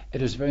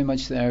 It was very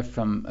much there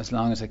from as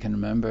long as I can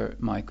remember,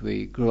 Mike.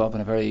 We grew up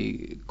in a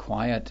very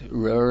quiet,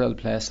 rural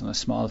place on a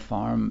small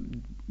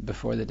farm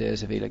before the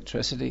days of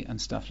electricity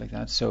and stuff like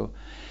that. So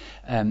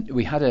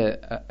we had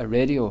a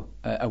radio,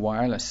 a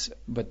wireless,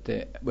 but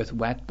with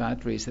wet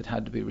batteries that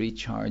had to be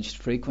recharged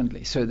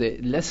frequently. So the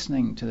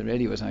listening to the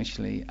radio was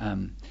actually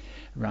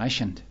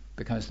rationed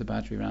because the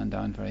battery ran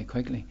down very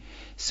quickly.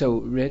 So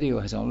radio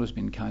has always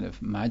been kind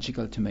of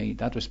magical to me.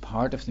 That was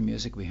part of the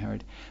music we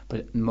heard,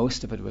 but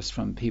most of it was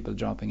from people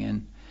dropping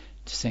in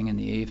to sing in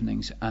the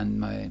evenings, and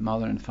my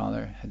mother and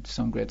father had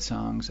some great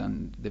songs,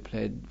 and they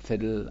played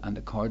fiddle and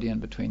accordion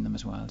between them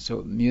as well.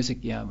 So music,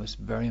 was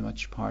very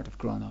much part of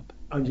growing up.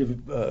 And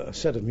you've a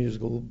set of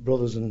musical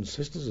brothers and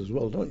sisters as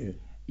well, don't you?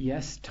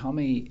 Yes,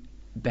 Tommy,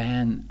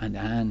 Ben and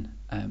Anne,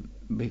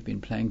 we've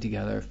been playing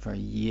together for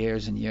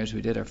years and years.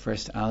 We did our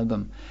first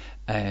album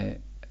in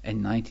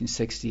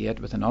 1968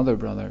 with another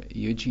brother,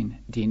 Eugene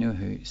Dino,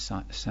 who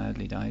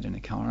sadly died in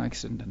a car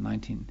accident in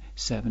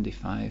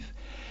 1975.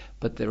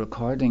 But the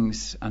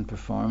recordings and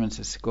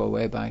performances go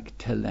way back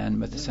till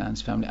then with the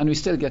Sands family. And we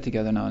still get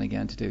together now and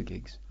again to do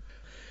gigs.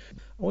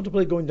 I want to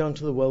play Going Down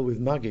to the Well with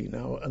Maggie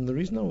now. And the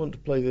reason I want to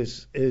play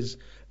this is,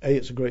 A,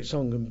 it's a great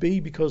song, and B,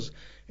 because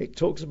it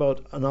talks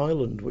about an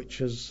island which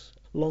has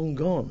long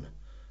gone.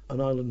 An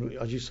island,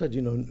 as you said,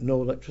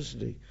 no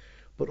electricity,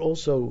 but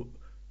also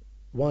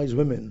wise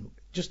women.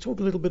 Just talk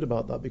a little bit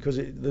about that, because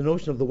the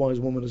notion of the wise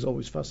woman has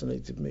always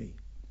fascinated me.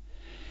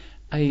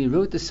 I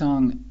wrote the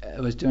song,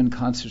 I was doing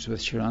concerts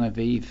with Sharon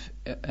Aviv,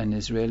 an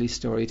Israeli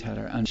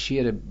storyteller, and she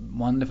had a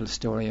wonderful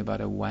story about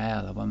a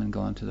well, a woman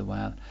going to the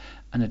well,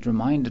 and it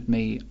reminded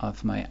me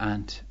of my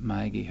aunt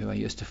Maggie, who I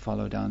used to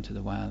follow down to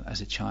the well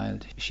as a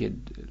child. She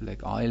had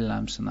like oil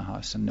lamps in the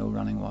house and no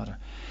running water.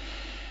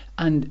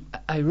 And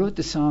I wrote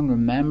the song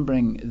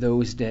remembering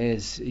those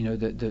days,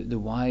 the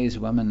wise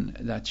woman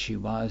that she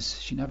was.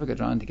 She never got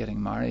around to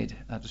getting married.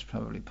 That was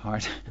probably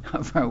part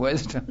of her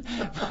wisdom.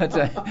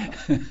 But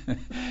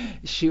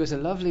she was a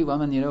lovely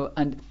woman,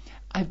 and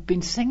I've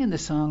been singing the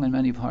song in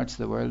many parts of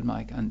the world,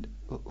 Mike, and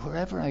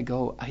wherever I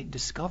go, I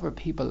discover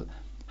people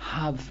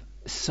have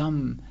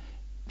some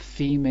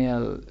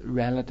female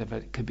relative,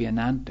 it could be an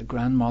aunt, a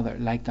grandmother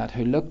like that,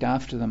 who looked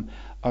after them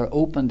or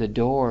opened a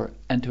door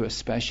into a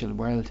special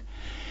world.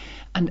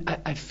 And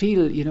I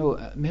feel,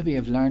 maybe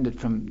I've learned it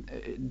from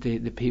the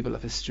people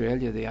of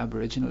Australia, the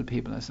Aboriginal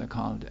people as they're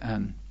called,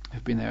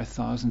 who've been there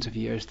thousands of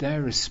years,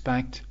 their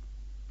respect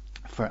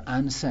for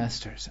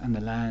ancestors and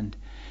the land.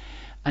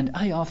 And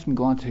I often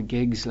go on to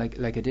gigs like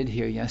I did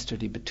here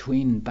yesterday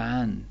between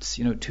bands,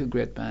 2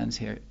 great bands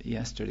here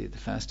yesterday at the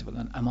festival,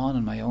 and I'm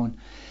on my own.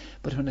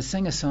 But when I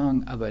sing a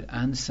song about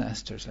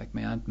ancestors like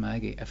my Aunt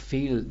Maggie, I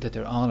feel that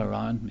they're all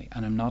around me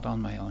and I'm not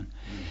on my own.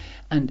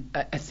 And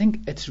I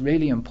think it's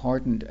really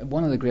important.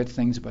 One of the great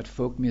things about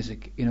folk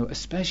music,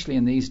 especially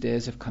in these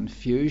days of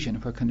confusion,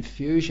 where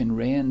confusion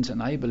reigns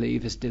and I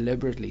believe is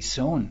deliberately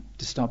sown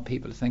to stop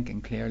people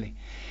thinking clearly,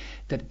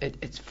 that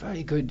it's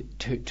very good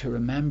to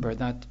remember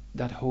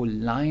that whole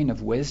line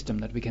of wisdom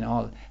that we can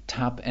all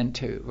tap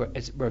into.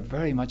 We're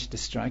very much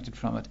distracted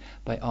from it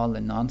by all the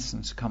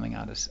nonsense coming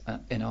at us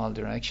in all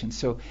directions.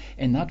 So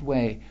in that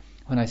way,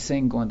 when I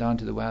sing Going Down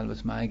to the Well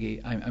with Maggie,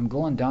 I'm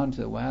going down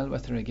to the well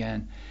with her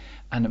again,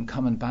 and I'm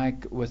coming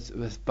back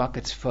with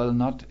buckets full,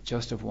 not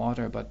just of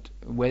water, but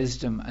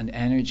wisdom and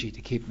energy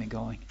to keep me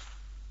going.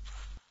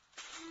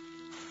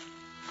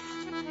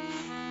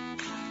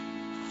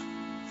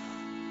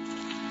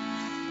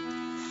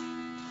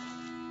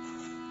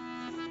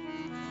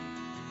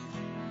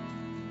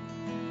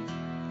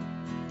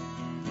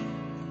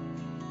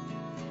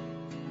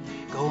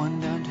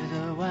 Going down to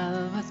the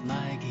well with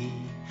Maggie,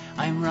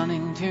 I'm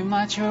running to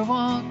match her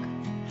walk.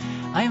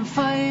 I'm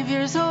 5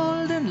 years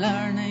old and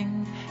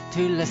learning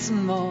to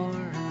listen more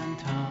than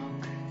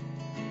talk.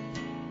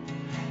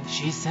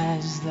 She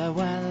says the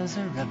well's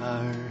a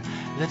river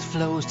that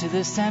flows to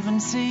the 7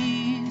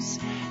 seas.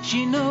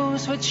 She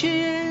knows what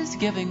she is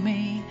giving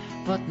me,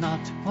 but not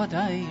what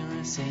I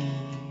receive.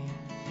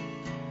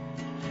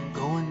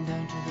 Going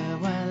down to the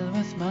well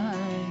with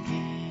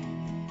Maggie,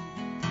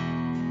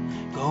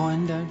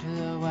 going down to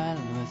the well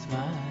with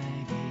Maggie.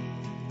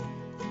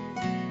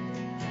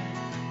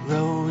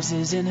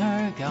 Roses in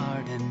her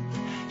garden,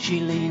 she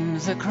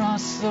leans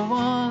across the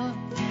wall.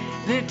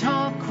 They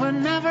talk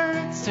whenever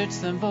it suits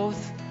them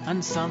both,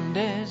 and some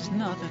days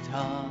not at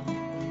all.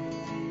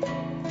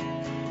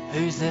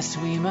 Who's this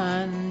wee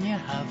man you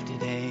have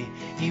today?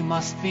 He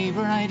must be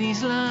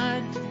Bridie's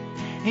lad.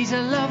 He's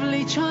a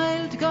lovely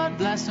child, God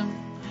bless him,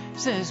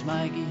 says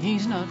Maggie,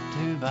 he's not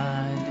too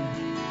bad.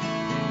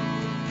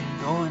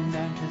 Going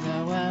down to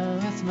the well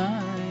with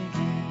Maggie,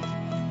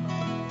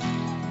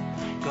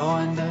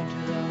 going down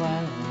to the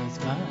well with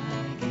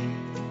Maggie.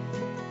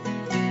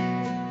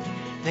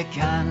 The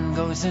can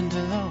goes into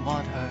the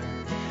water,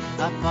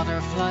 a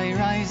butterfly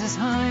rises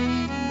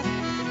high.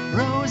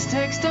 Rose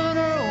takes down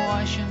her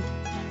washing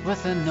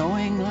with a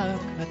knowing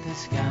look at the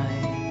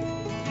sky.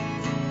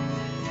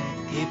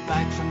 Keep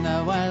back from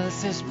the well,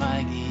 says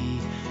Maggie,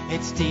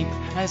 it's deep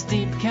as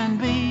deep can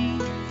be.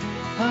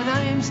 But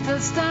I'm still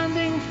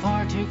standing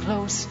far too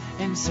close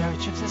in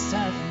search of the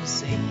 7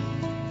 seas.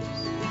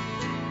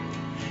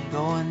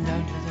 Going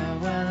down to the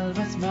well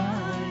with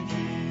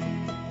Maggie,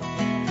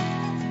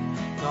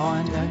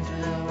 going down to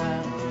the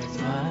well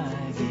with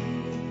Maggie.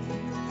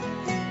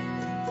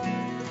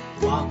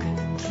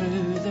 Walking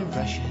through the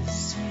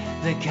rushes,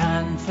 the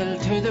can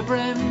filled to the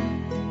brim.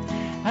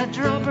 A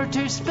drop or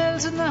 2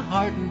 spills in the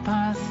hardened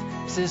path,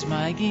 says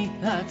Maggie,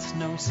 that's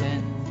no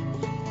sin.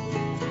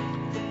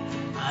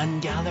 And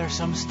gather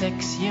some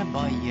sticks, you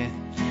boy, you.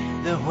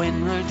 The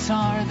wind roots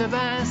are the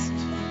best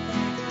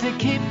to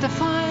keep the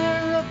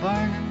fire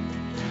a-burning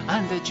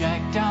and the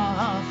jackdaw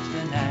off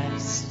the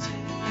nest.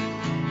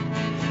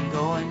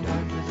 Going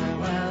down to the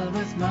well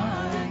with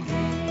Maggie,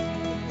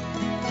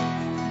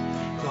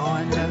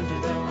 going down to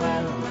the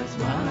well with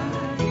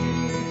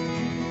Maggie.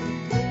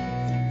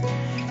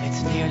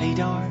 It's nearly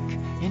dark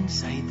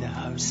inside the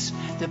house.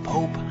 The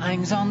Pope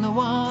hangs on the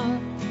wall.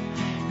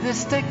 The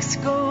sticks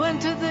go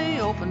into the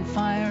open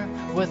fire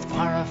with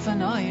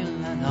paraffin oil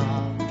and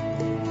all.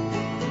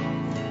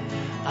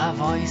 A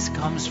voice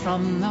comes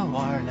from the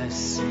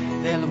wireless,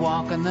 they'll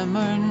walk on the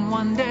moon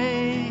one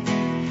day.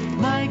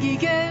 Maggie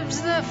gives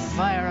the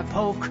fire a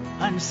poke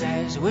and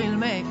says we'll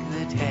make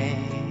the day.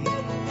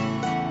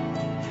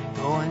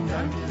 Going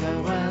down to the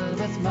well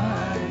with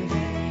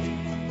Maggie,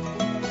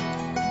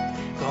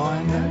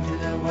 going down to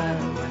the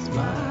well with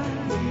Maggie.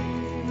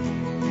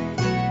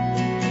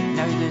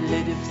 Now the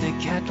lid of the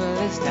kettle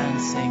is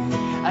dancing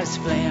as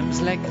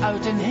flames lick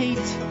out in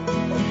heat,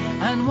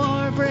 and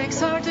war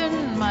breaks out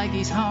in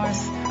Maggie's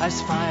hearth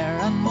as fire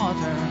and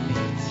water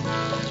meet.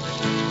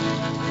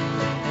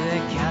 The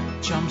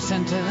cat jumps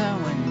into the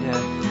window,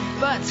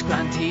 but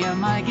Scranty and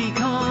Maggie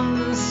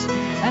comes.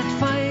 At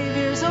 5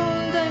 years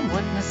old I'm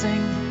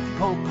witnessing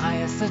Pope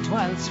Pius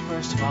XII's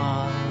first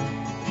fall.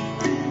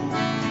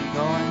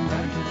 Going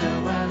down to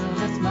the well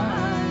with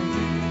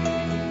Maggie,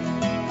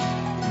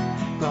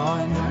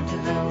 going down to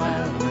the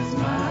well with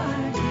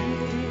Maggie.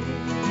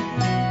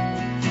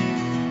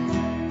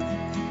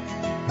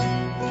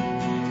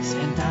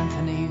 St.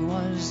 Anthony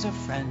was a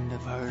friend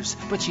of hers,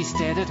 but she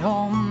stayed at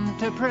home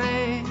to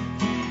pray.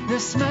 The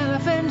smell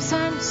of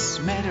incense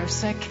made her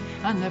sick,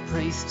 and the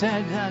priest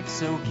said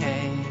that's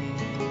okay.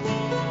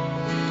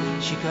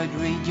 She could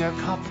read your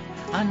cup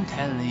and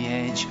tell the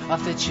age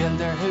of the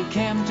children who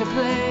came to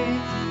play.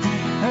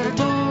 Her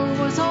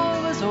door was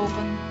always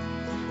open,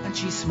 and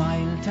she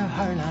smiled to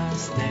her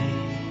last day.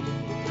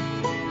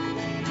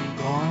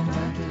 Going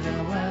down to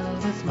the well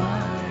with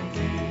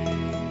Maggie.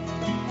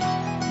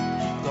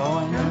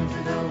 Going down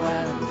to the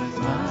well with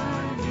Maggie.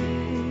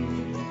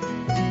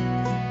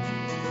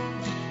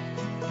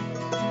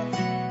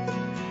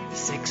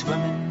 6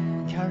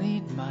 women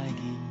carried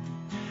Maggie,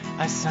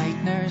 a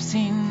sight ne'er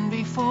seen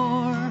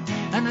before,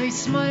 and I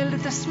smiled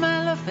at the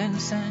smell of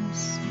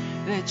incense.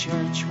 The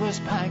church was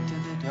packed to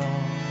the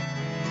door.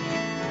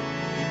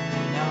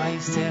 Now I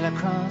sail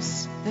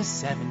across the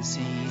 7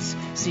 seas,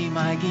 see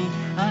Maggie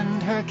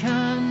and her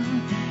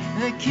can,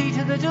 the key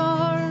to the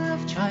door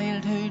of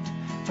childhood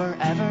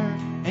forever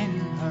in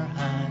her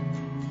hand.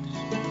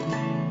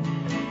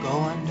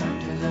 Going down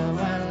to the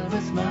well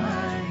with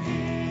Maggie.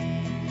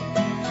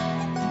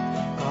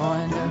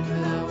 Going down to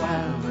the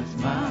well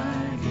with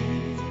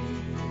Maggie.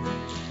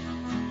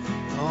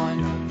 Going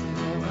down to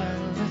the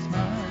well with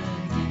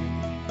Maggie.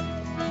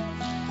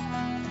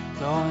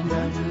 Going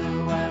down to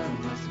the well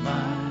with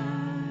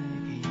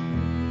Maggie.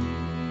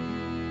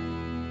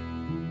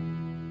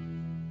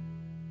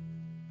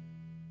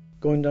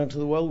 Going Down to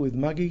the Well with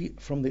Maggie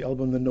from the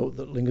album The Note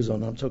That Lingers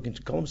On. I'm talking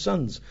to Colm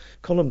Sands.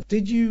 Colm,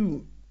 did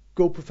you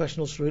go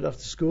professional straight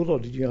after school, or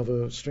did you have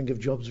a string of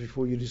jobs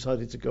before you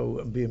decided to go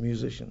and be a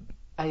musician?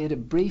 I had a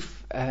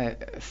brief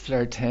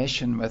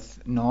flirtation with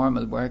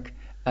normal work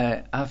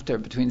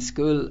between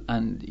school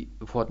and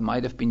what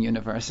might have been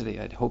university.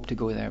 I'd hoped to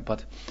go there,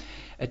 but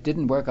it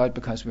didn't work out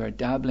because we were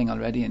dabbling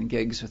already in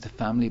gigs with the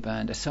family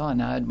band. I saw an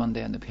ad one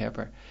day in the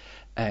paper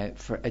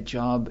for a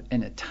job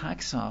in a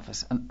tax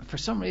office, and for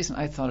some reason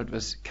I thought it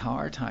was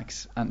car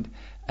tax, and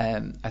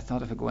I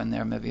thought if I go in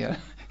there maybe I'll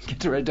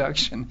get a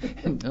reduction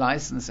in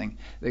licensing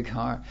the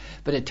car.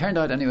 But it turned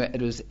out anyway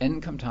it was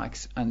income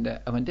tax, and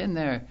I went in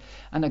there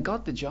and I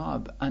got the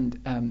job.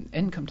 And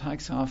income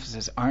tax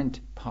offices aren't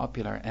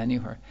popular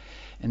anywhere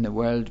in the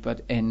world,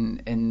 but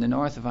in the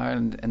north of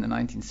Ireland in the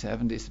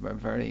 1970s they were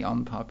very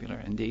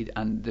unpopular indeed,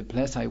 and the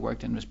place I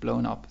worked in was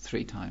blown up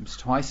 3 times,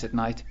 twice at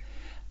night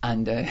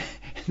and the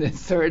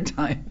 3rd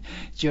time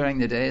during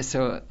the day.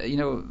 So, you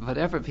know,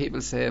 whatever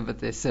people say about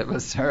the civil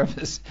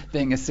service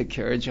being a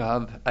secure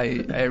job,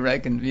 I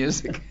reckon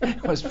music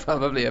was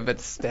probably a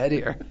bit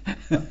steadier.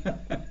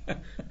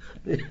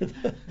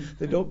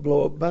 They don't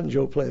blow up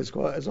banjo players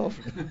quite as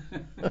often.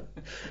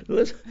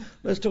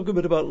 Let's talk a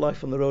bit about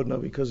life on the road now,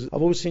 because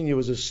I've always seen you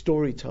as a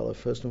storyteller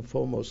first and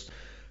foremost.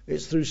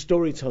 It's through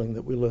storytelling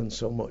that we learn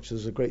so much.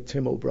 There's a great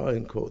Tim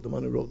O'Brien quote, the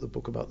man who wrote the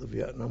book about the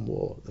Vietnam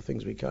War, The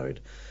Things We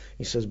Carried.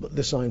 He says, "But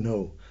this I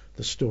know,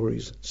 the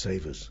stories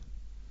save us."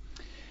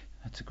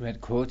 That's a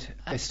great quote.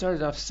 I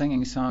started off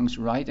singing songs,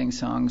 writing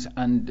songs,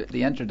 and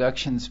the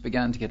introductions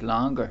began to get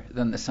longer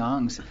than the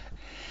songs.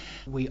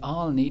 We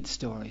all need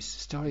stories.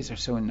 Stories are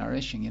so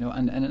nourishing, you know,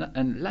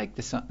 and like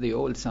the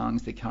old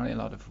songs, they carry a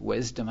lot of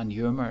wisdom and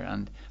humour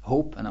and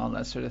hope and all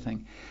that sort of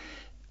thing.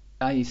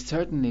 I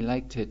certainly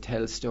like to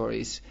tell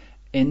stories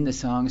in the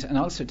songs, and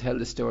also tell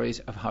the stories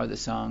of how the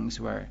songs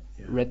were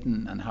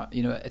written, and how,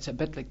 you know, it's a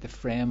bit like the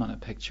frame on a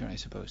picture, I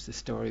suppose, the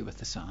story with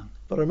the song.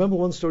 But I remember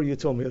one story you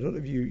told me, I don't know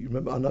if you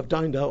remember, and I've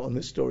dined out on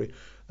this story,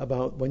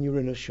 about when you were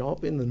in a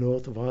shop in the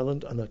north of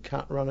Ireland and a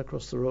cat ran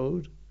across the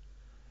road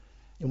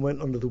and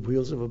went under the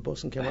wheels of a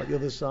bus and came out the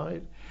other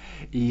side.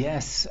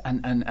 Yes,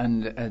 and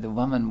the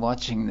woman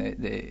watching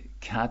the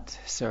cat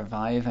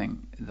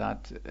surviving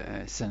that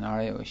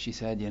scenario, she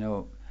said, you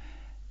know,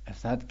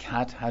 if that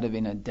cat had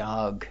been a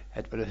dog,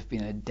 it would have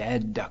been a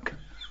dead duck.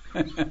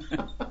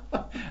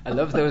 I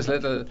love those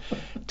little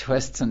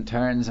twists and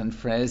turns and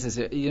phrases.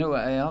 You know,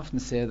 I often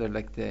say they're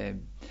like the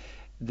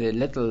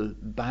little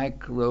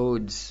back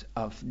roads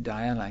of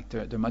dialect.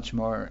 They're much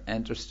more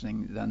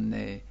interesting than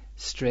the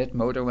straight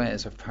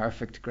motorways of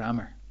perfect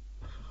grammar.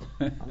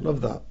 I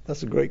love that.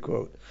 That's a great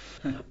quote.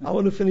 I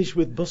want to finish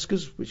with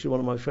Buskers, which is one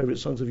of my favourite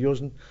songs of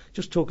yours, and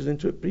just talk us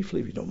into it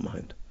briefly if you don't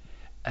mind.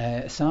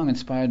 A song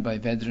inspired by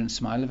Vedran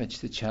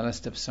Smilovic, the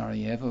cellist of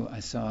Sarajevo.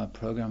 I saw a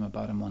programme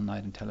about him one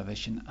night on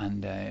television,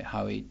 and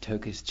how he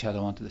took his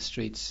cello onto the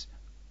streets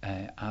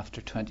after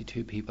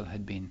 22 people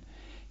had been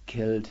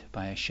killed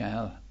by a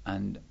shell,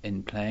 and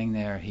in playing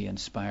there he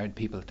inspired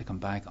people to come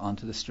back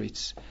onto the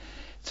streets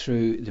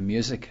through the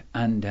music.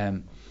 And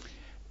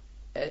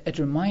it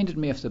reminded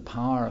me of the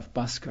power of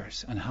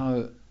buskers, and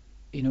how,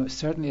 you know,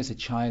 certainly as a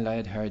child I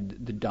had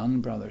heard the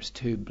Dunn brothers,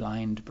 2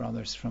 blind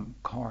brothers from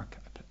Cork.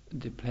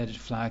 They played at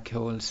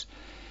Flagholes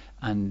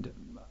and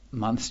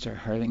Munster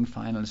hurling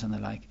finals and the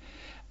like,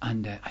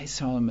 and I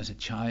saw them as a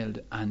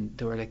child, and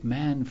they were like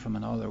men from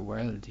another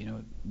world, you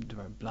know. They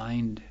were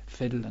blind,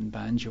 fiddle and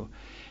banjo.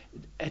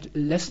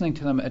 Listening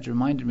to them, it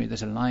reminded me,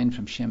 there's a line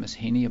from Seamus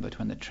Heaney about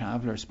when the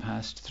travellers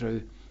passed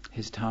through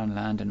his town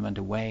land and went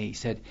away. He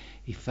said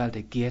he felt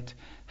a gate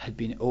had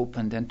been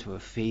opened into a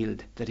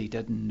field that he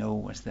didn't know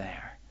was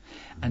there.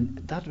 And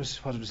that was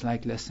what it was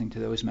like listening to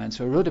those men.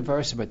 So I wrote a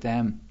verse about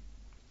them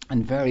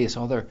and various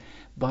other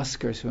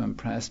buskers who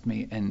impressed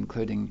me,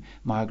 including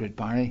Margaret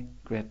Barry,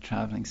 great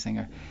travelling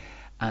singer,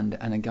 and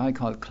a guy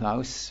called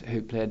Klaus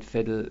who played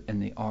fiddle in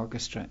the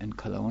orchestra in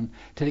Cologne,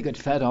 till he got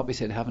fed up, he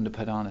said, having to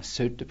put on a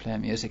suit to play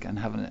music and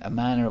having a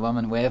man or a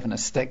woman waving a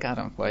stick at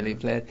him while he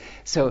played.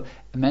 So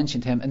I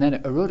mentioned him, and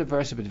then I wrote a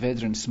verse about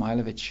Vedran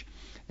Smilovic,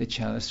 the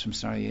cellist from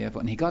Sarajevo,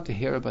 and he got to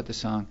hear about the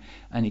song,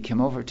 and he came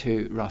over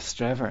to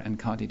Rostrevor in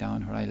County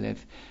Down, where I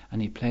live,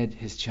 and he played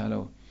his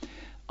cello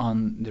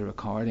on the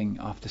recording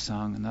of the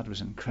song, and that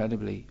was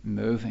incredibly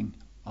moving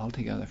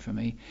altogether for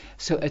me.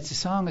 So it's a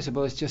song, I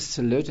suppose, just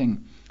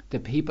saluting the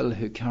people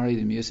who carry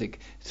the music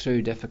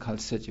through difficult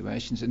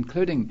situations,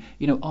 including,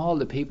 you know, all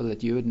the people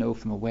that you would know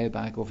from way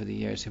back over the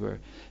years who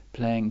were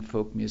playing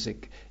folk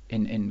music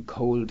in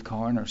cold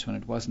corners when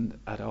it wasn't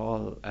at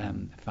all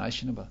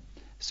fashionable.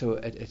 So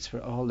it's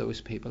for all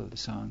those people, the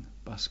song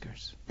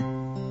Buskers.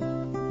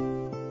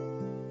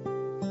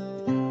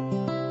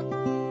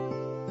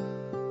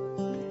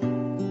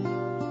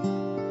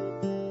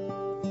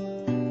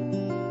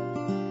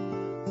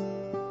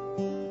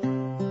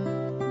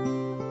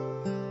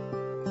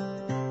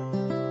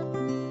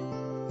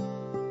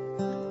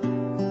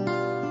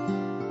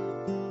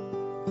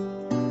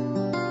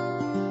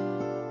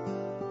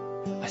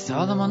 I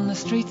saw them on the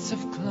streets of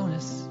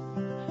Clones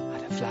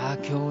at a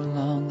flagpole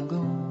long ago.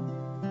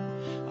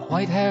 A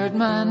white-haired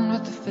man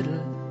with a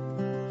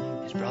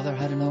fiddle, his brother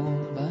had an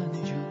old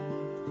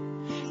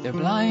banjo. They're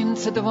blind,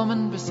 said the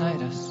woman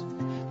beside us,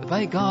 but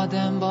by God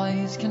them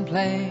boys can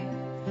play.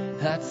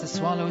 That's the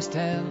swallow's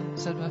tail,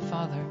 said my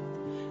father,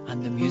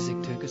 and the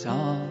music took us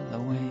all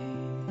away.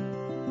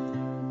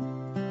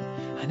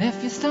 And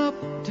if you stop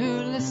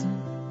to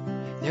listen,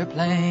 they're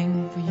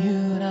playing for you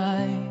and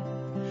I,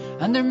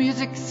 and their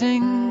music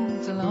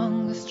sings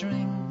along the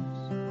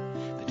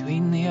strings,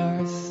 between the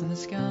earth and the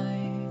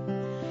sky,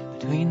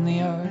 between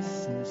the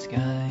earth and the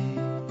sky.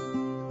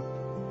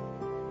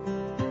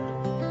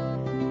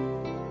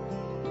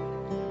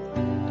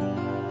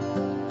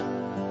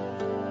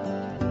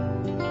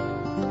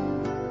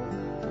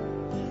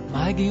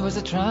 Maggie was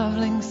a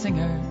travelling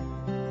singer,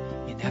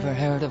 you never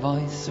heard a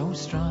voice so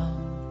strong.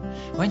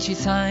 When she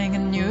sang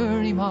in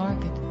Newry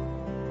Market,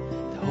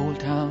 the whole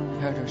town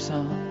heard her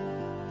song.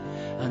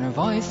 And her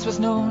voice was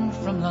known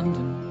from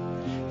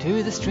London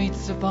to the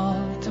streets of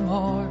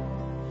Baltimore,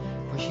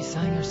 where she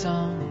sang her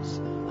songs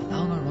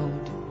along a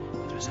road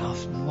that was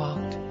often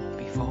walked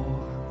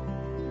before.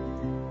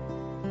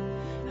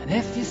 And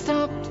if you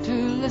stopped to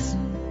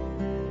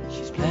listen,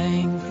 she's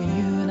playing for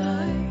you and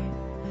I,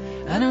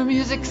 and her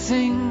music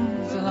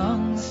sings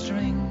along the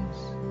strings,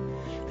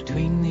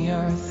 between the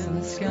earth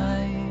and the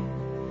sky,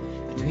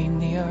 between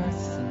the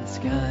earth and the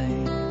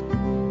sky.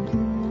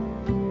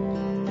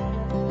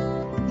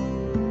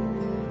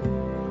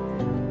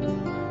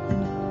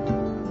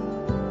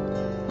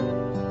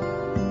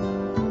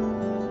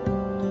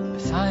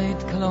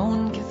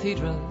 Cologne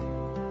Cathedral,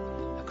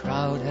 a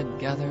crowd had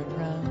gathered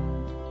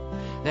round.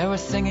 There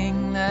was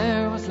singing,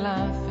 there was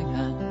laughing,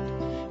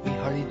 and we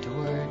hurried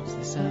towards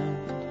the sound.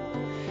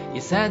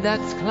 You said,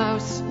 that's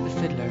Klaus the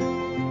fiddler,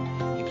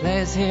 he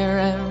plays here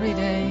every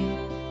day.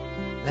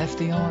 Left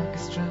the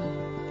orchestra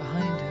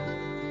behind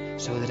him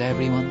so that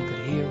everyone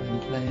could hear him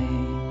play.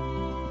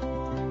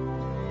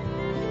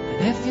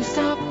 And if you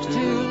stopped to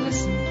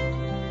listen,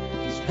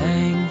 he's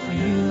playing for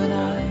you and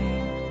I,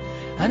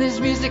 and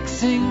his music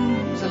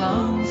sings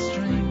along the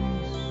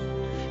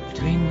strings,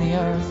 between the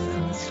earth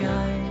and the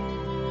sky,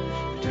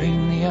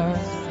 between the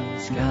earth and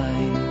the sky.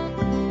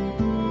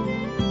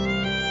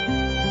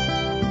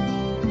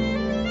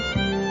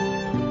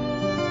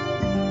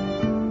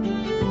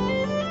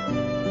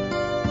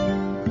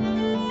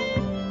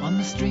 On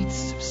the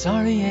streets of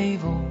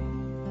Sarajevo,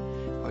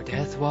 where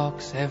death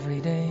walks every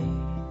day,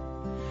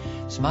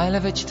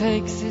 Smilovic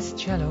takes his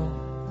cello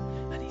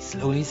and he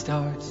slowly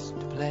starts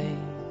to play.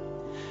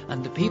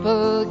 And the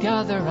people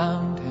gather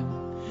round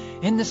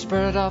him in the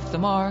spirit of the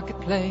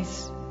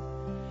marketplace.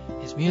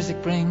 His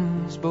music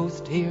brings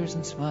both tears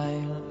and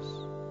smiles,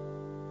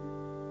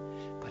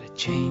 but it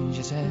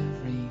changes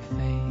every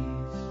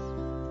face.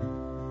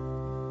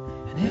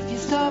 And if you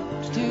stop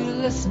to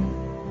listen,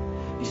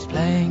 he's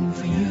playing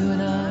for you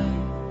and I,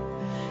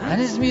 and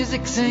his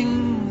music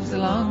sings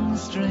along the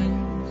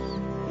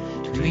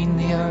strings, between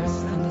the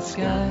earth and the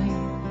sky,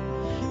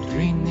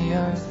 between the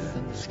earth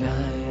and the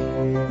sky.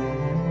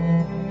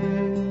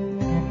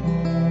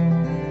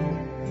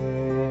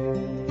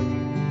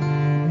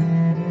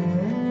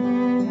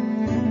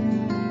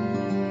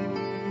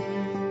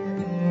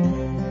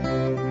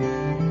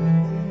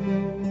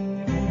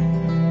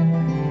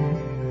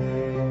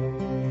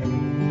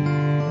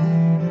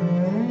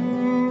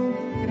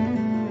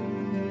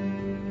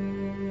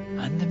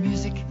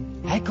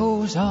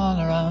 Echoes all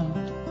around,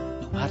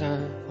 no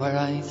matter where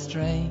I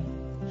stray,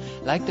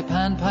 like the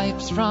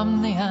panpipes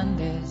from the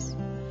Andes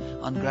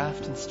on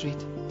Grafton Street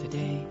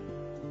today.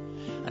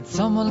 And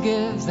some will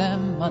give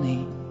them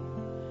money,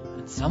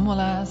 and some will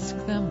ask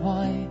them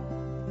why,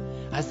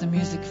 as the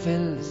music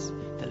fills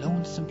the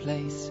lonesome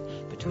place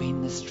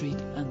between the street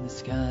and the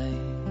sky.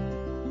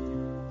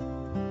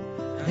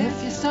 And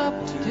if you stop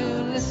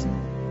to listen,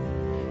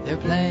 they're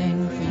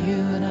playing for you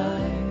and I,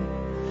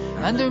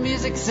 and their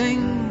music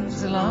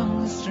sings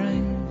along the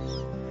strings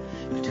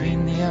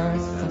between the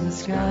earth and the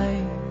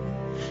sky,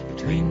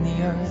 between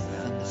the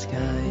earth and the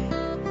sky.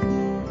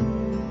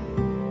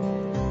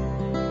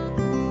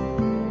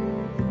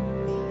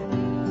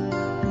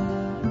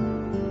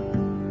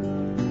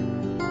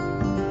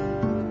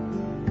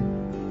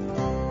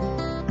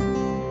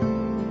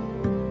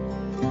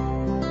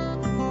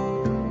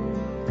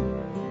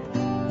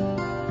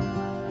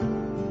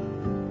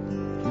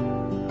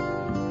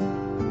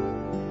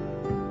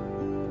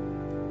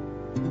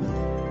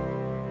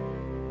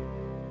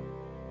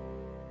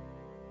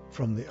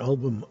 From the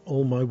album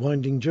All My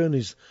Winding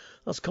Journeys,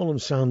 that's Colin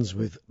Sands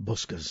with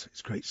Buskers. It's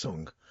a great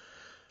song.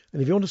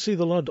 And if you want to see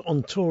the lad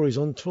on tour, he's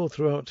on tour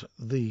throughout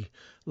the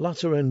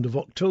latter end of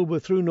October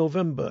through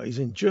November. He's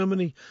in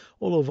Germany,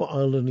 all over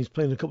Ireland. He's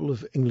playing a couple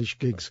of English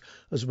gigs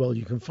as well.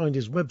 You can find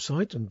his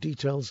website and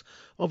details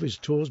of his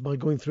tours by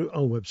going through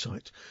our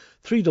website.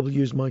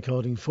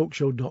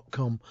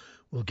 3wsmikehardingfolkshow.com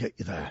will get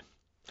you there.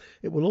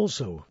 It will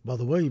also, by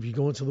the way, if you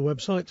go onto the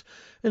website,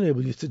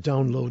 enable you to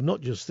download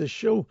not just this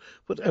show,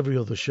 but every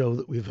other show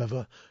that we've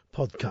ever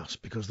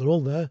podcast, because they're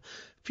all there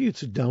for you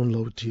to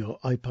download to your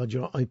iPad,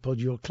 your iPod,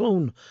 your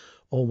clone,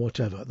 or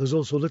whatever. There's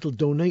also a little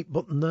donate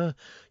button there.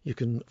 You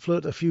can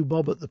flirt a few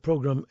bob at the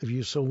programme if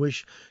you so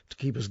wish to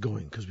keep us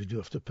going, because we do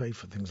have to pay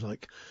for things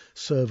like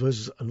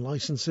servers and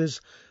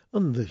licences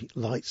and the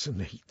lights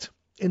and heat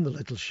in the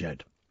little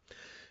shed.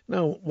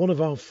 Now, one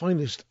of our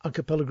finest a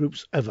cappella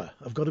groups ever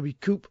have got to be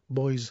Coop,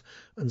 Boys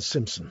and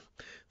Simpson.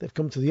 They've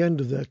come to the end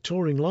of their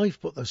touring life,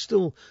 but they're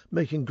still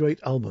making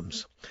great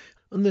albums.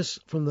 And this,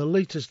 from their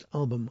latest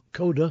album,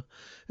 Coda,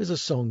 is a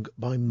song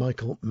by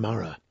Michael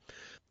Mara,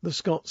 the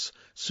Scots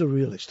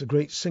surrealist, a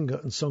great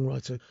singer and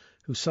songwriter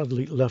who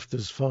sadly left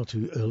us far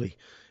too early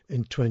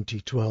in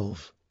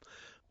 2012.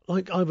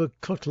 Like Ivor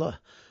Cutler,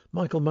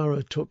 Michael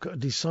Mara took a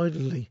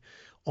decidedly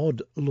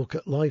odd look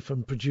at life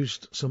and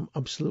produced some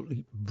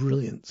absolutely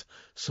brilliant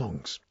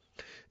songs.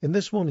 In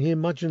this one, he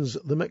imagines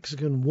the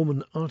Mexican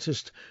woman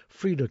artist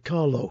Frida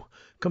Kahlo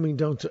coming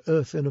down to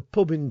earth in a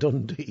pub in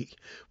Dundee,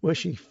 where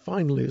she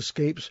finally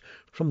escapes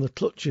from the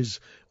clutches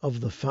of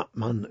the fat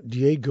man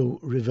Diego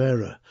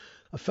Rivera,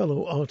 a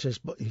fellow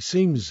artist, but he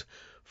seems,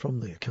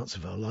 from the accounts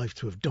of her life,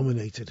 to have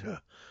dominated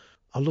her.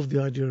 I love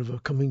the idea of her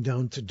coming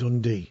down to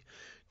Dundee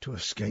to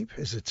escape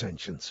his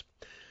attentions.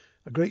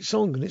 A great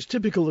song, and it's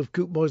typical of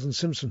Coop, Boys and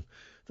Simpson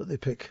that they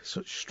pick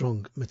such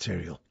strong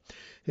material.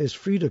 Here's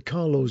Frida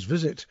Kahlo's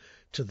visit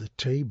to the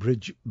Tay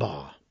Bridge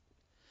Bar.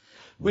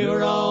 We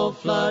were all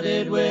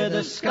flooded with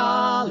a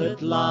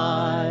scarlet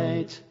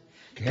light,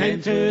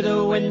 came through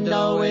the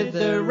window with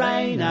the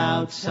rain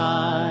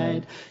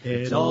outside.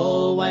 It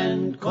all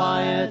went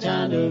quiet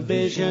and a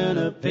vision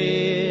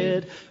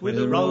appeared, with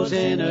a rose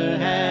in her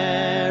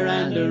hair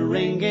and a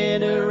ring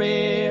in her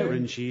ear.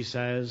 And she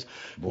says,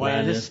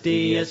 Buenos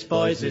dias,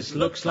 boys, this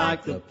looks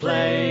like the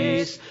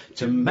place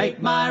to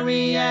make my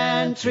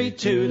re-entry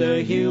to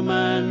the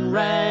human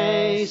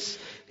race.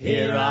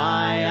 Here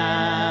I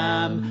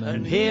am,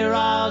 and here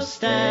I'll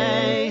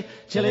stay,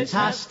 till it's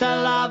hasta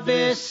la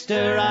vista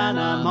and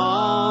I'm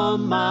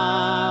on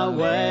my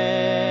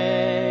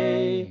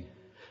way.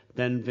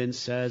 Then Vince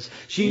says,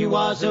 she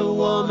was a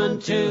woman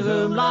to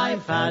whom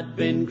life had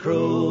been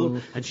cruel,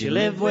 and she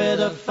lived with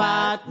a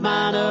fat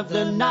man of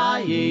the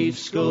naive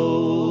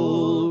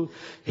school.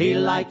 He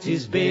liked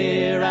his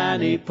beer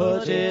and he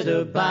put it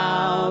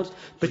about,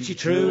 but she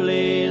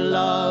truly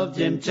loved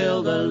him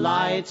till the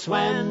lights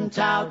went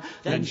out.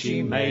 Then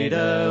she made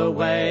her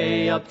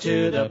way up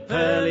to the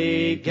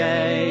pearly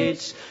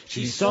gates.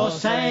 She saw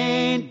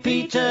St.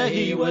 Peter,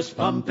 he was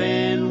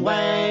pumping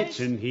weights,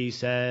 and he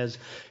says,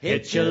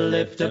 hit your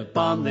lift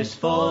upon this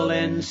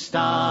falling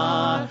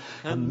star,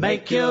 and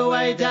make your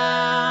way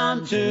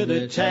down to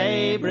the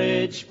Tay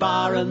Bridge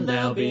Bar, and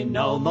there'll be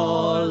no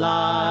more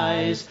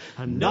lies,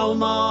 and no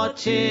more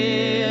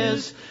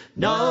tears,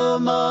 no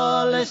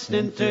more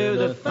listening to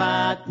the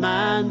fat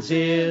man's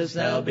ears.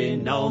 There'll be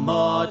no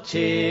more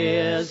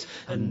tears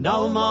and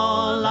no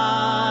more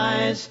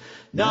lies,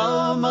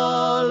 no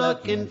more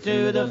looking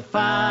to the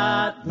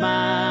fat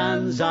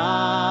man's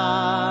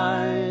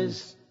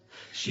eyes.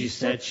 She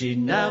said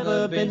she'd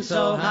never been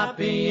so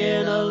happy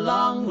in a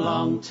long,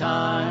 long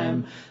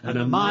time, and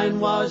her mind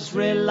was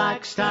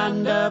relaxed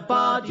and her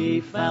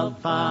body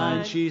felt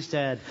fine. She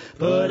said,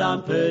 put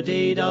on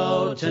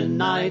Perdido,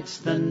 tonight's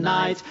the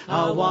night.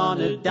 I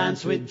want to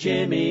dance with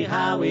Jimmy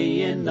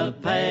Howie in the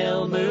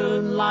pale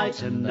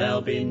moonlight, and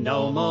there'll be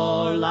no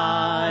more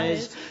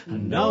lies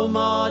and no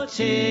more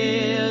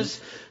tears,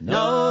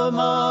 no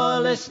more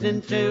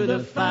listening to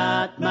the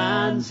fat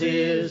man's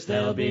ears.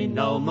 There'll be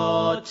no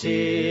more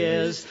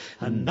tears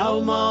and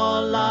no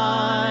more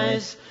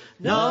lies,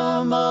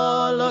 no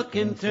more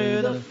looking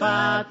through the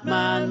fat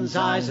man's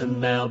eyes,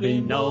 and there'll be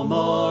no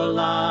more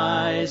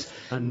lies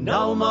and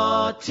no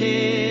more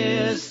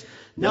tears,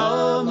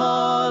 No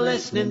more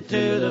listening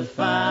to the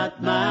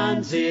fat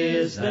man's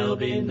ears. There'll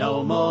be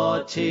no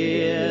more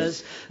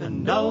tears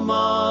and no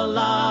more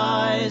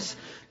lies.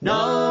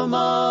 No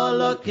more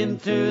looking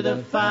through the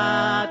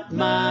fat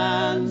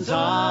man's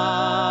eyes.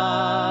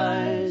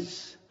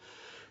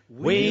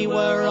 We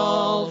were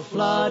all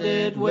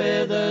flooded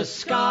with a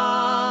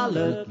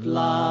scarlet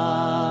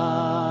light.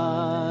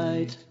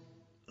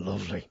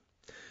 Lovely.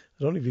 I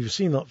don't know if you've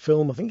seen that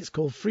film. I think it's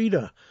called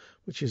Frida,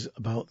 which is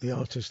about the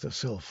artist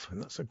herself.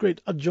 And that's a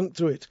great adjunct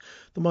to it.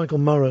 The Michael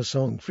Mara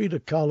song, Frida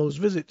Kahlo's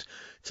visit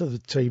to the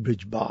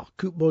Taybridge Bar.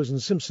 Coop Boys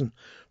and Simpson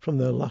from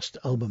their last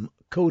album,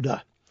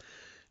 Coda.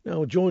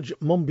 Now, George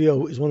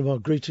Monbiot is one of our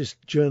greatest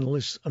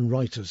journalists and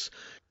writers.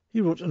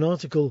 He wrote an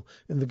article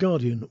in The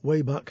Guardian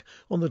way back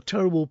on the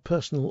terrible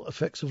personal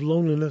effects of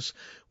loneliness,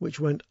 which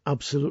went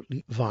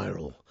absolutely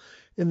viral.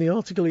 In the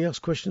article, he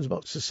asked questions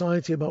about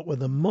society, about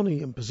whether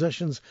money and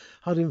possessions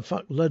had in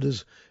fact led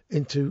us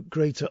into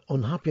greater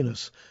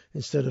unhappiness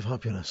instead of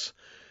happiness.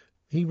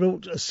 He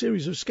wrote a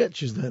series of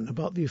sketches then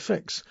about the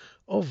effects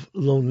of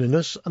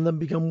loneliness and then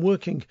began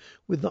working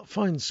with that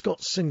fine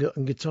Scots singer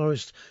and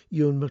guitarist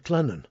Ewan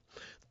McLennan,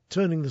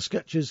 turning the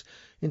sketches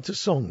into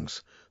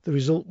songs. The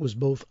result was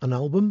both an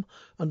album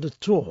and a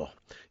tour.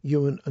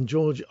 Ewan and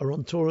George are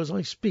on tour as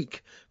I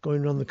speak,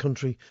 going around the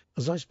country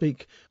as I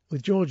speak,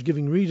 with George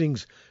giving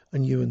readings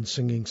and Ewan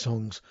singing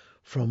songs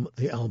from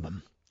the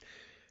album.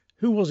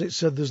 Who was it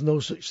said there's no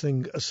such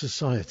thing as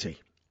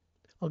society?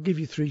 I'll give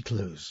you 3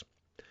 clues.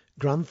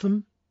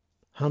 Grantham,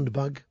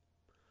 handbag,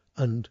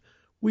 and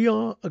we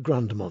are a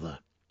grandmother,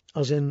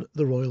 as in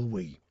the royal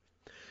we.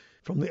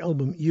 From the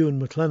album Ewan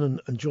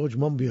McLennan and George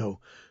Monbiot,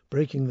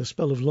 Breaking the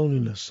Spell of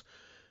Loneliness,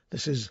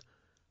 this is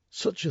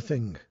Such a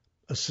Thing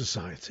as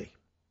Society.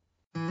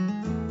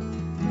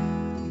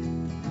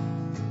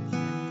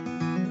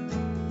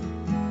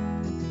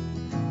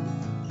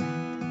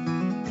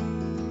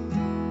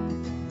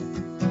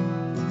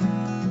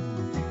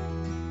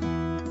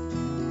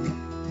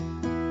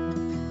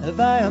 If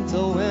I am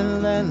to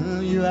win,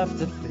 then you have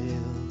to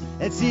fail.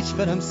 It's each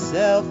for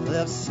himself,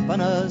 they've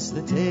spun us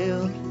the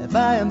tale. If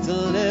I am to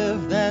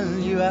live,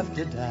 then you have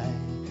to die.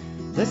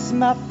 This,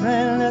 my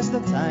friend, is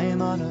the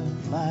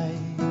time-honored lie.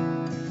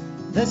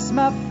 This,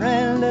 my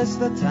friend, is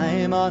the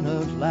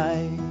time-honored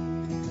lie.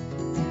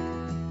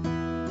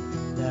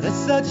 There is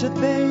such a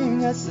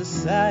thing as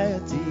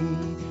society.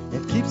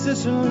 It keeps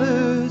us from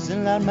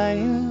losing our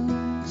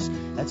minds.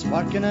 It's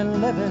working and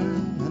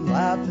living and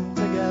laughing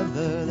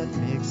together that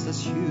makes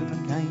us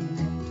humankind.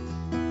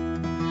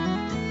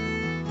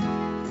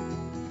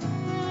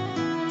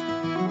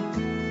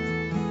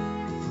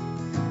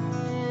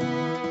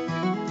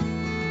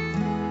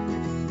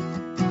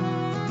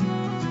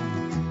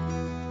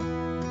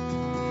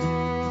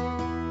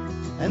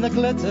 In the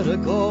glitter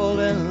of gold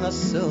and the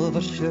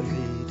silver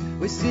charade,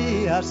 we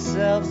see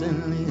ourselves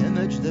in the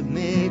image they've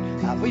made.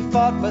 Have we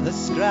fought for the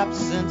scraps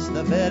since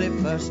the very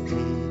first day?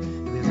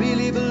 Do we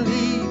really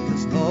believe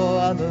there's no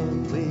other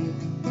way?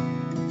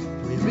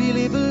 Do we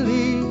really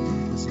believe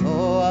there's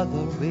no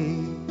other way?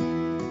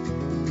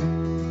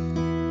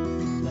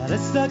 There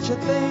is such a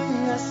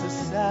thing as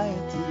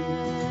society.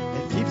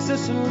 It keeps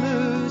us from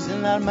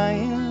losing our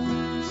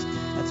minds.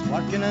 It's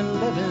working and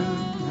living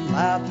and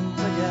laughing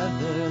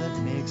together that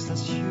makes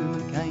us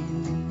humankind.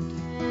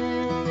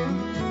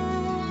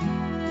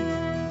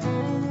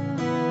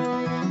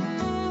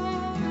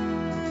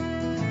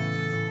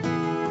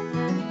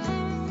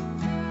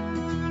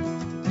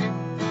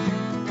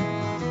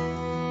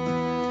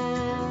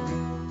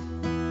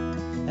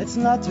 It's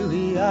not who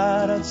we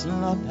are, it's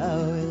not how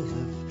we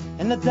live.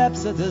 In the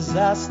depths of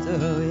disaster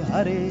we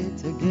hurry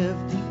to give.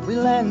 We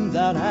lend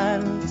our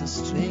hand to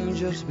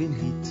strangers we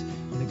meet.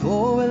 We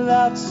go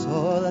without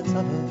so that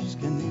others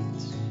can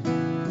eat.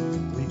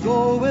 We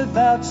go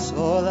without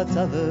so that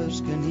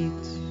others can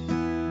eat.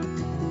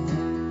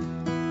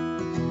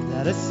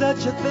 There is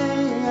such a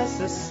thing as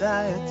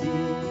society.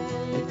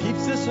 It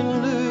keeps us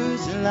from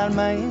losing our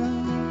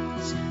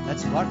minds.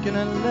 It's working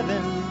and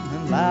living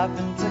and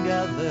laughing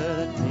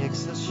together that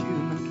makes us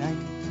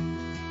humankind.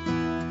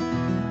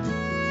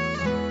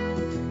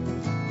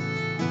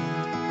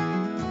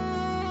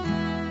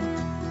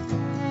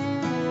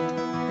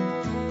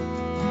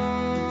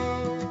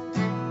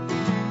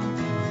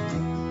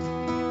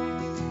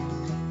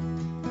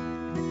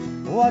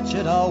 Watch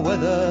it all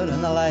wither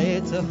in the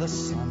light of the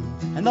sun,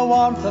 in the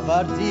warmth of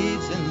our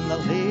deeds, in the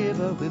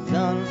labour we've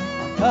done.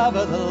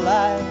 Uncover the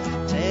lie,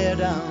 tear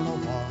down the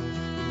wall.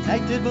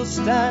 United we'll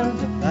stand,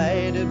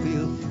 divided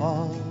we'll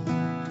fall.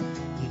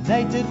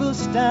 United we'll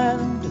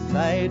stand,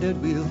 divided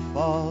we'll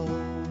fall.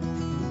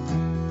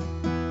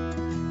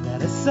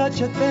 There is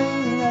such a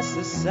thing as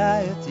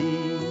society.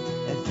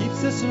 It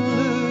keeps us from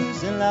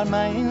losing our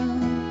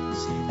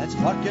minds. It's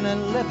working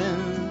and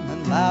living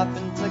and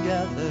laughing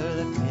together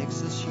that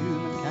makes us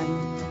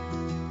humankind.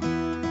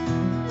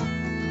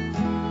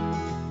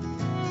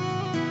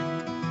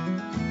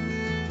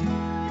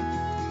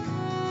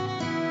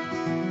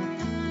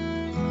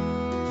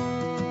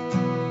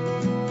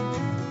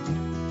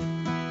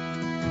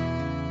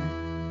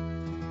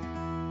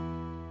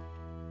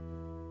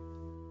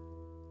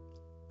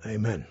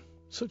 Amen.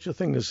 Such a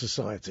Thing as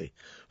Society,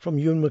 from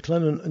Ewan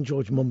McLennan and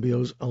George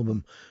Monbiot's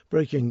album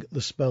Breaking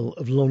the Spell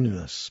of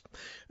Loneliness.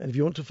 And if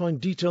you want to find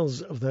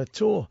details of their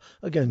tour,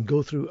 again,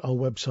 go through our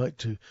website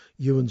to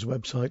Ewan's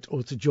website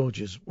or to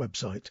George's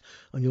website,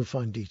 and you'll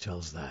find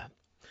details there.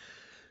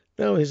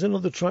 Now here's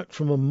another track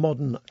from a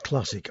modern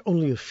classic,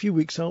 only a few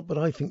weeks out, but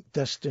I think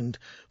destined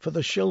for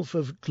the shelf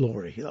of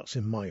glory. That's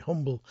in my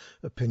humble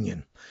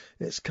opinion.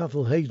 It's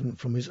Cathal Hayden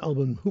from his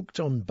album Hooked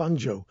on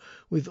Banjo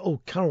with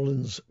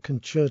O'Carolyn's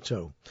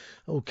Concerto.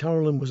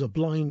 O'Carolyn was a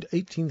blind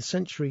 18th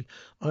century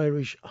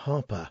Irish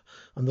harper,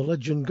 and the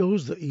legend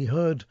goes that he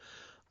heard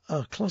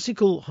a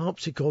classical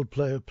harpsichord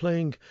player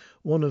playing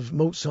one of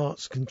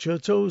Mozart's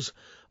concertos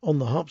on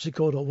the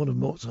harpsichord, or one of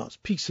Mozart's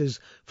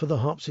pieces for the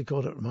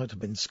harpsichord. It might have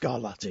been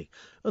Scarlatti.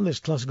 And this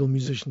classical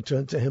musician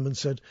turned to him and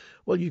said,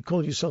 well, you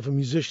call yourself a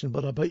musician,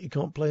 but I bet you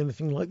can't play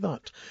anything like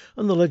that.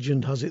 And the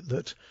legend has it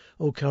that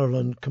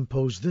O'Carolyn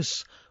composed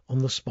this on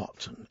the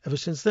spot. And ever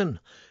since then,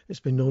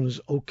 it's been known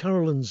as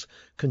O'Carolyn's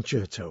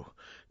Concerto.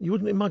 You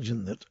wouldn't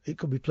imagine that it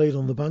could be played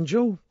on the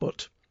banjo,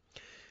 but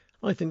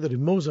I think that if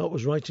Mozart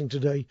was writing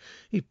today,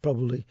 he'd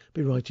probably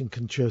be writing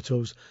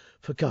concertos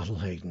for Cathal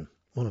Hayden,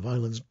 one of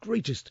Ireland's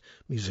greatest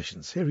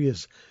musicians. Here he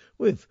is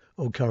with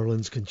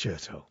O'Carolyn's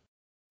Concerto.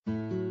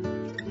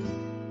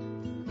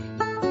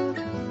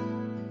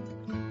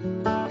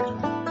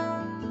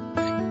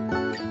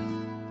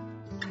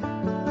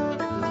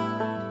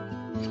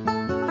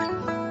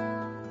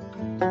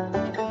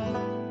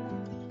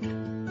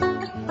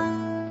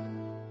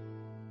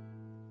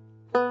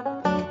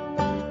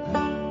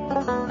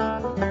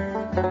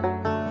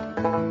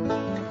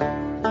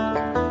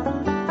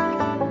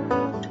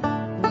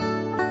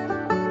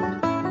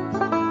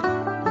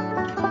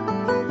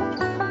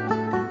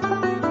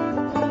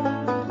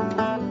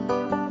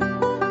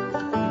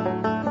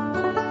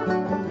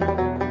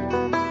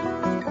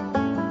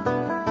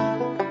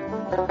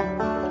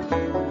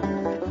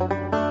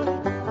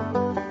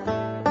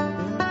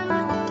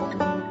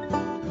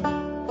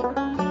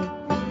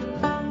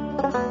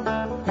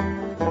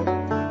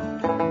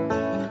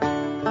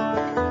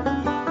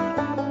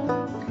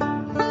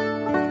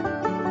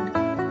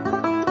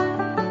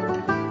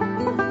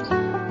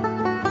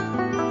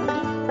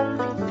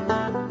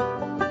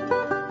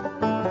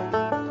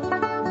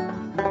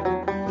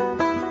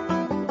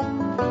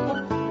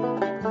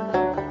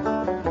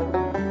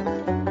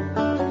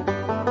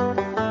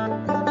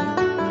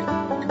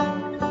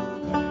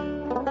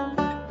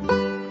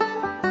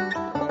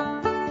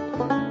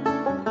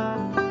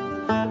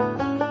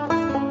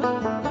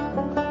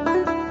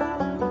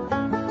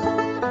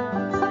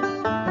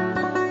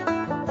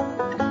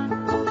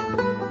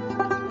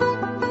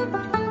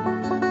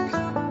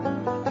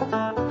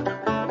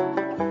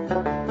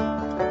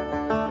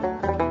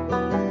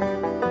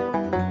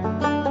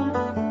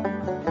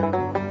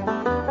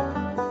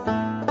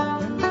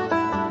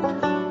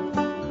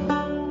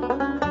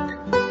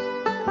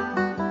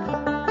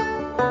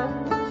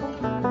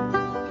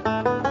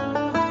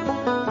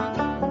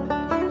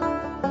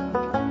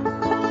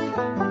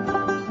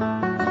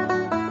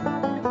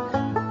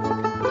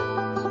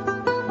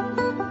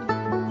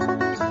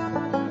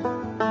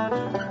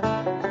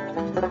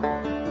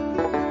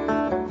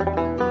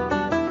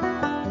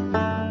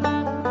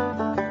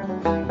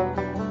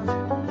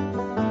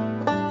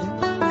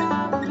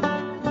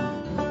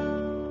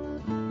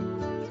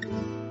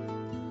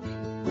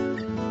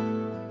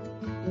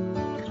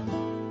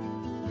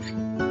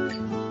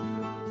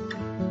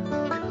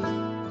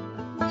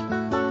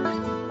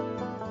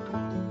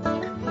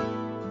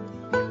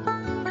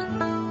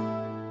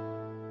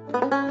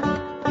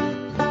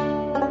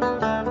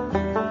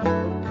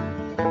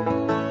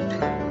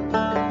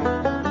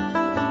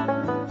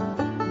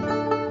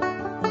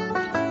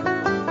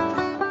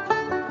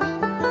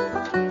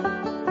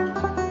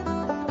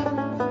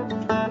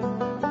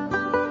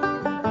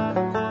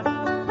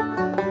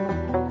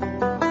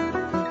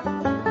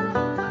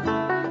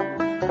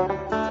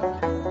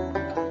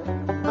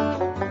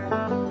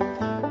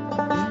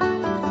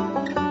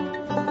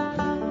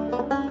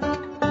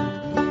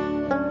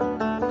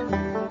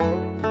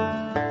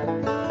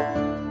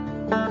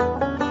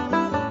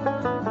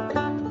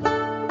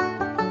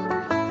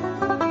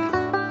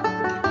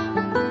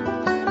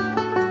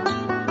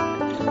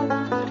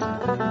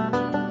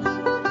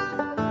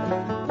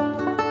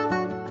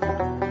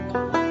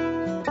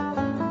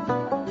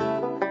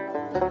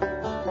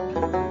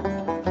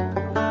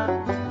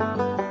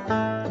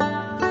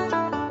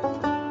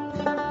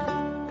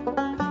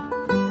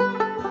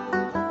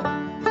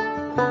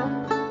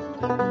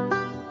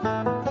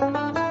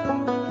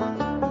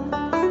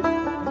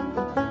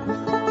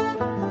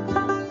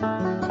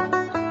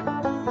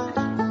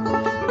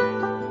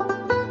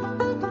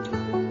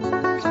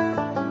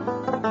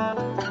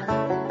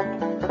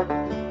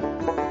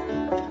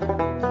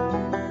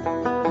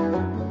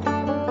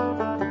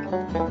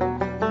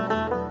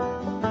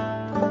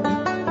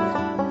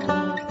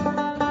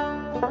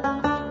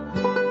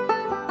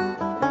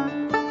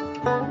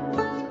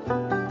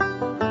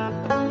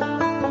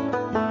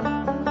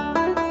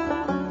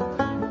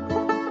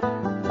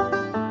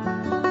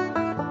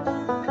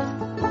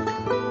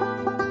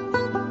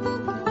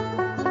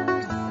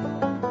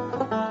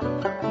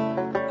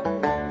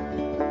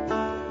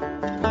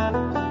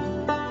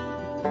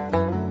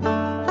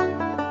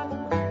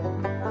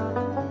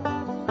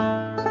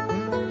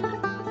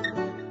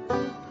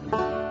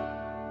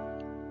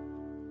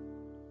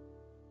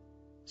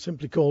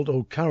 simply called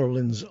O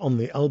Carolyn's on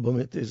the album.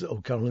 It is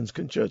O Carolyn's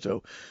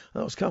Concerto.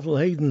 That was Cathal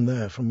Hayden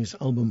there from his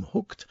album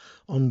Hooked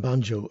on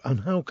Banjo. And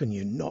how can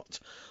you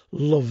not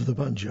love the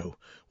banjo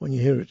when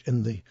you hear it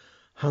in the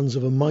hands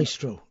of a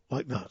maestro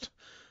like that?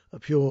 A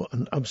pure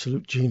and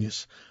absolute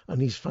genius, and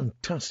he's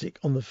fantastic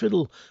on the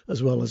fiddle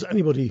as well as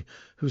anybody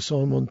who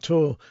saw him on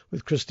tour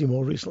with Christy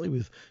more recently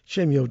with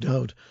Shamie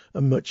O'Dowd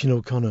and Murchie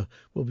O'Connor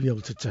will be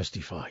able to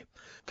testify.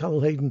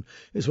 Cathal Hayden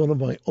is one of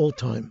my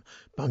all-time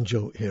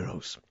banjo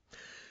heroes.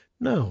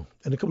 Now,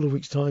 in a couple of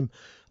weeks' time,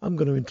 I'm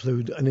going to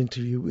include an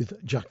interview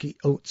with Jackie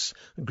Oates,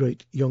 a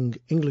great young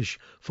English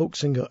folk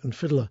singer and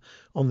fiddler,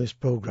 on this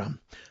programme.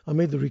 I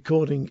made the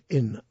recording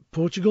in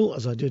Portugal,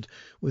 as I did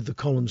with the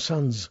Colum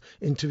Sands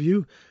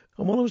interview,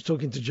 and while I was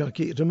talking to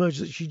Jackie, it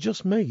emerged that she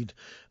just made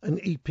an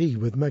EP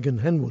with Megan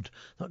Henwood,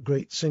 that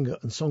great singer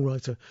and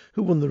songwriter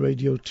who won the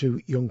Radio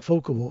 2 Young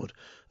Folk Award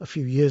a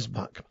few years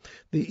back.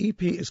 The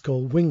EP is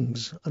called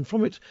Wings, and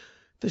from it,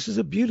 this is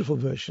a beautiful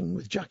version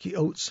with Jackie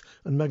Oates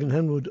and Megan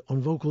Henwood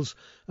on vocals,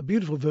 a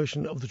beautiful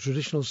version of the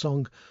traditional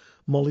song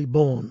Molly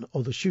Bawn,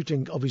 or the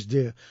shooting of his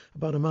deer,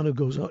 about a man who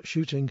goes out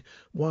shooting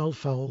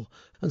wildfowl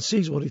and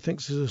sees what he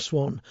thinks is a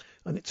swan,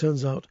 and it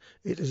turns out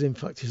it is in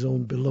fact his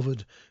own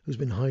beloved who's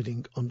been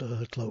hiding under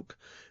her cloak.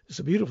 It's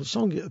a beautiful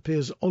song. It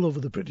appears all over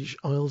the British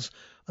Isles,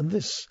 and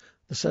this,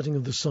 The Setting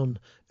of the Sun,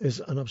 is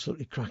an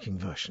absolutely cracking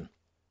version.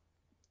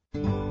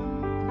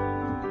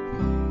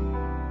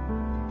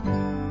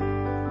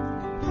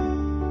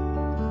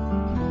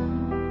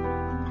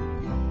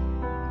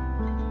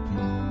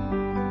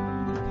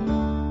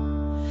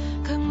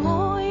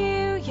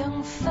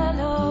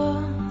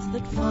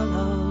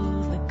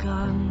 Follow the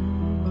gun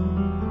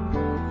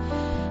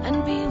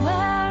and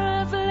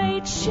beware of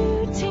late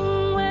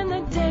shooting when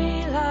the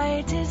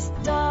daylight is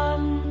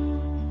done,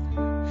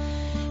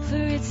 for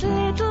it's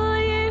little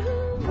you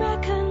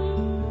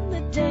reckon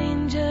the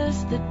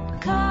dangers that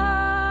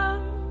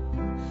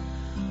come.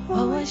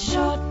 Oh, I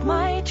shot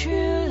my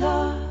true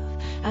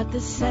love at the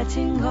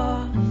setting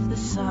of the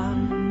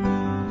sun,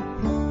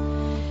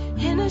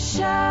 in a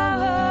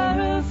shower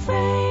of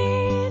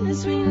rain,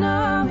 as we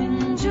know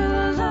in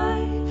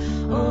July,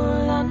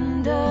 all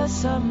under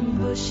some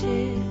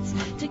bushes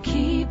to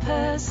keep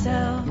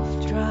herself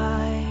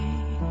dry.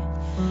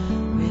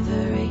 With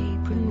her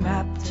apron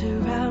wrapped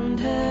around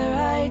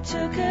her, I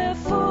took her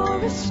for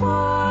a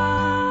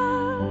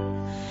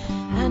swan,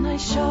 and I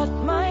shot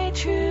my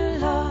true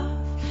love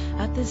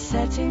at the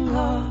setting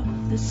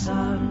of the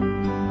sun.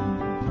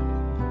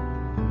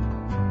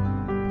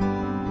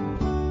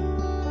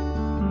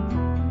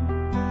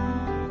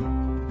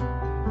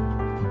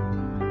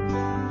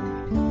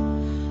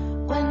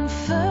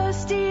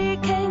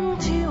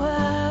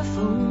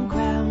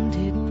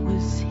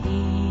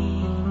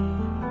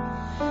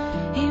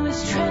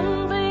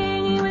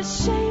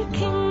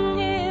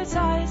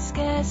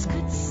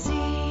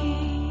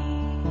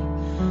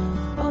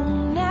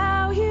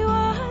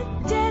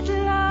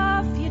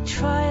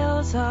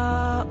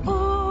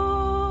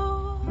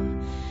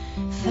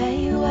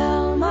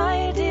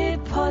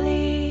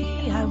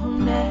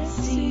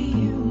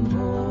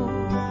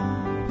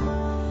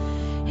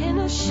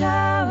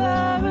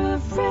 Shower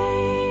of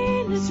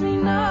rain, as we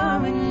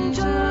know in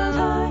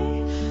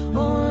July,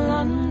 all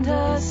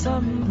under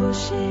some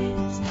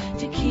bushes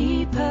to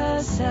keep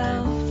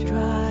herself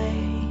dry.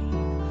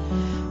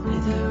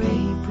 With her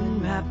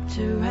apron wrapped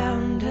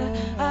around her,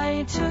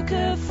 I took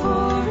her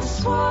for a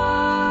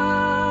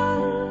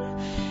swan,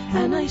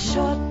 and I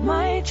shot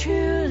my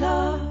true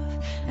love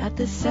at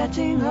the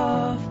setting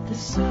of the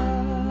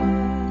sun.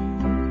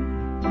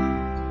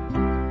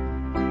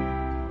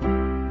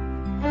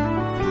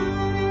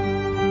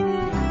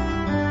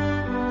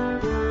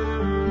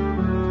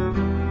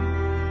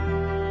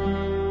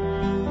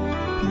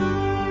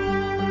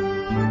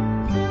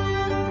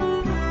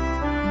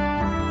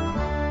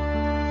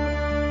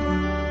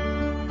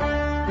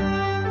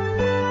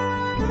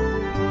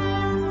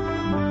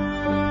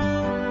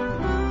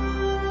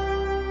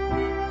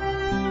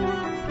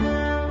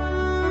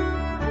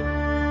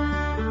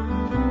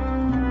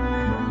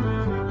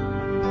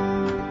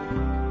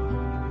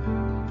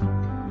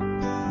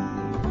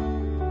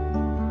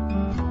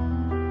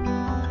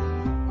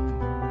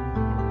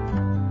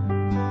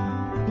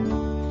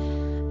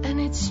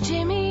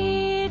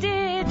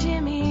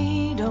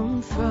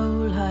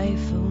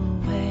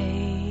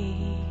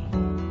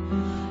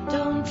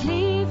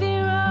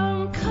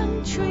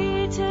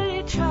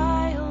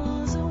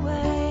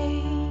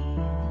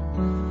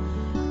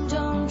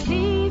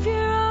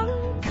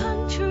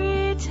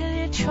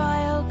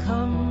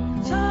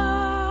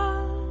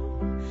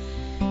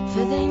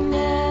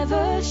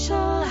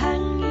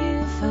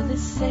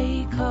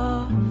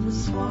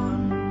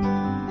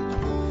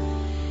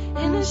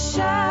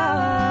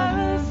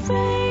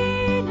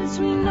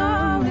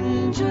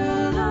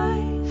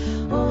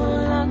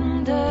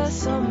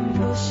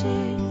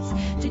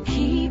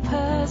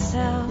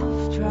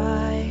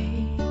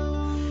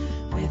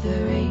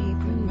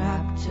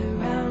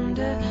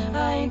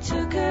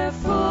 Took her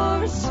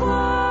for a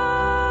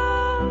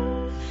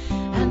swan,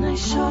 and I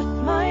shot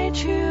my my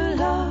true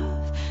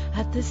love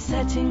at the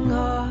setting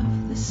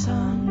of the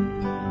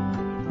sun.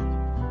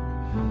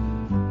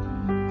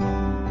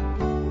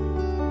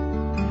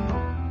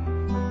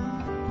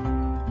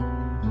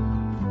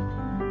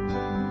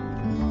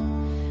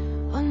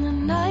 On the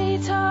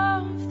night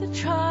of the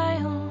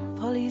trial,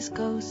 Polly's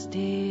ghost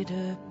did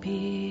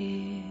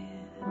appear,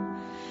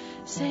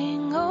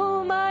 saying,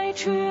 oh my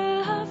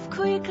true love,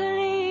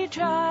 quickly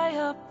dry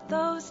up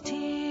those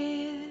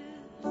tears.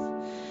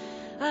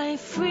 I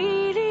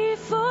freely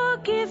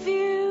forgive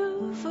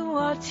you for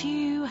what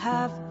you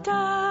have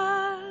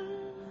done.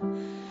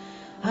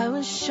 I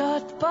was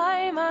shot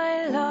by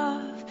my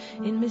love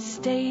in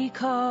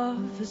mistake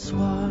of a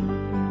swan.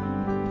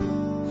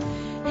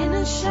 In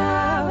a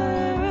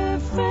shower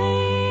of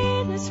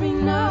rain, as we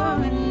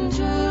know in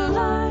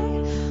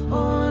July,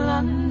 all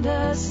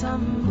under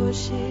some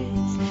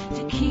bushes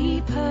to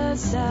keep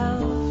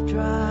herself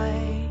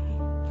dry.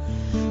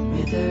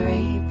 With her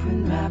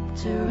apron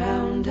wrapped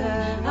around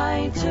her,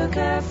 I took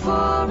her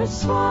for a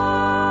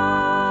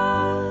swan,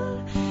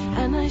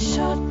 and I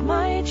shot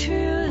my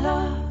true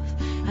love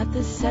at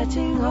the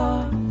setting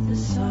of the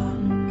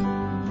sun.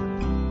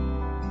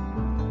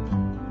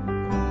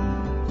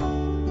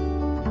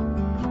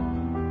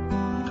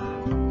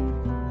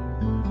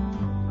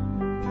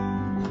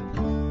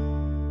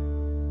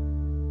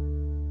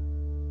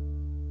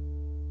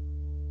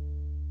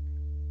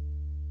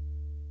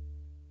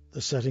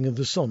 The Setting of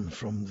the Sun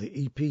from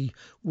the EP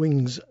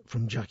Wings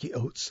from Jackie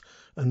Oates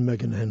and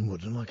Megan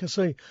Henwood. And like I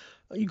say,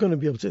 you're going to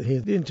be able to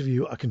hear the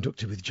interview I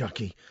conducted with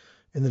Jackie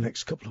in the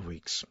next couple of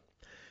weeks.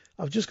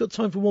 I've just got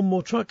time for one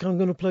more track. I'm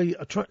going to play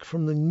a track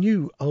from the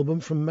new album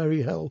from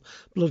Merry Hell,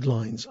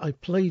 Bloodlines. I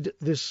played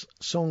this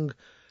song,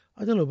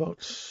 I don't know,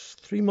 about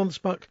 3 months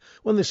back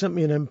when they sent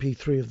me an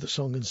MP3 of the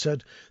song and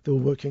said they were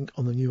working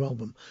on the new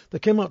album. They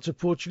came out to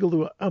Portugal. They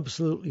were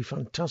absolutely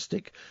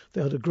fantastic.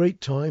 They had a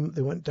great time.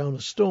 They went down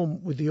a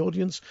storm with the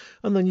audience,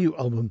 and the new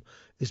album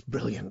is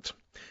brilliant.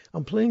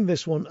 I'm playing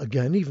this one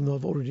again, even though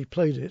I've already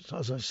played it,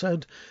 as I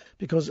said,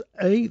 because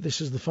A,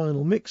 this is the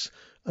final mix,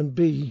 and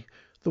B,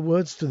 the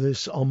words to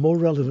this are more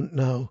relevant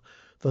now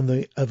than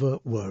they ever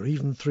were,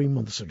 even 3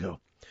 months ago.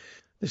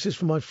 This is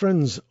for my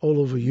friends all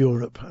over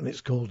Europe, and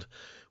it's called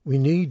We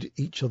Need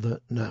Each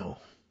Other Now.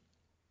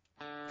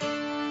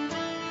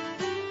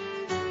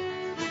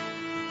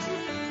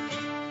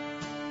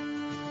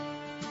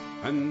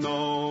 And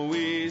though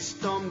we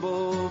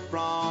stumble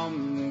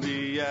from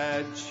the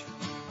edge,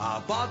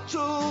 our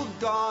bottle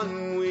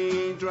gone,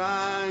 we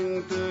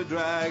drank the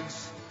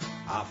dregs.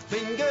 Our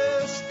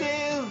fingers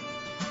still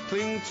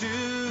cling to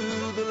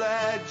the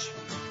ledge.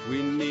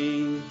 We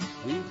need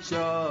each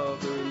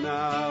other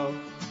now.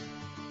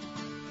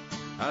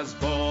 As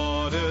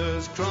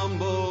borders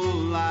crumble,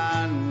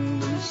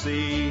 land and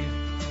sea,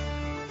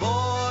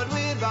 bored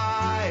with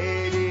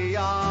ideology,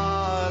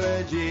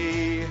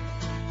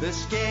 the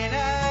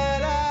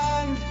skinhead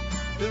and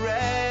the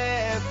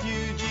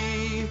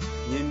refugee,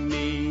 you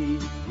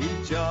need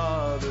each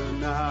other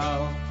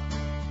now.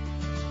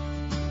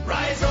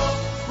 Rise up,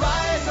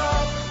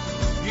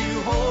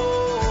 you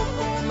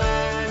hopeful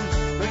men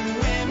and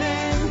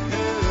women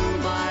who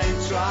might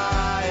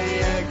try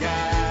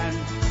again,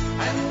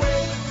 and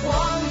with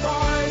one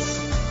voice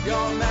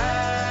your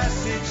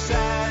message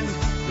send.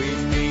 We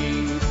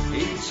need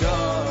each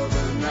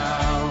other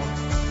now.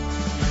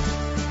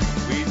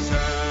 We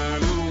turn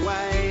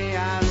away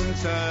and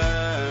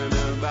turn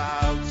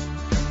about,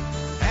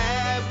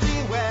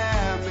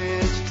 everywhere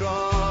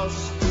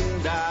mistrust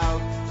and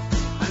doubt,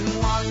 and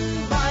one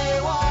by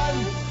one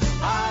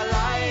our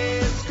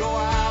lights go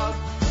out.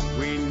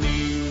 We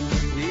need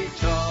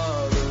each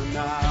other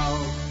now.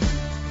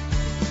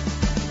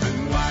 And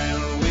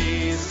while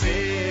we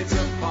sit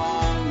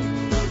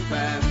upon the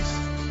fence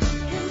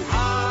in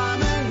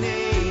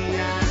harmony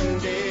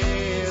and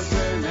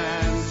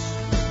dissonance,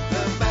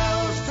 the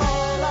bells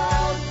toll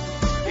out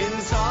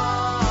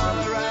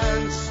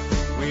intolerance.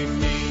 We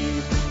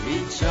need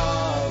each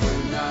other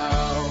now.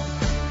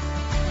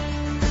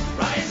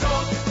 Rise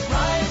up,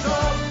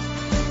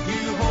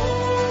 you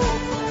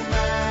hopeful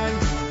men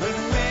and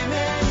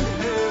women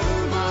who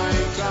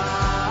might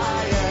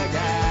try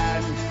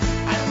again,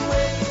 and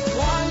with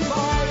one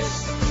voice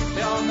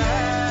your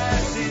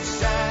message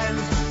send.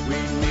 We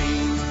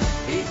need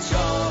each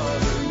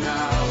other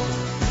now.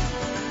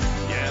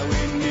 Yeah,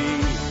 we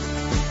need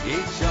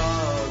each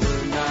other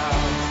now.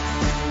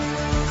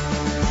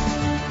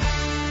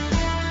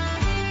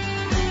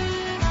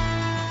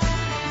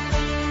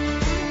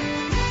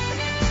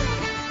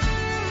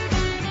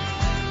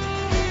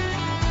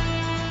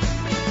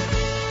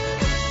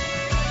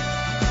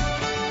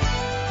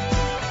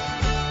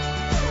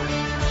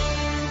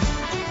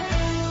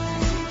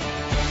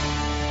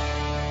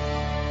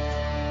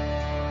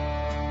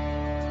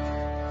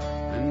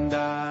 And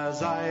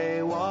as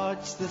I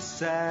watch the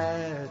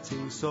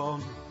setting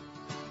sun,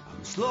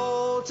 I'm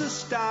slow to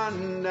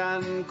stand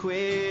and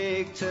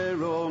quick to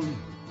run.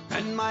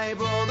 And my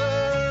brother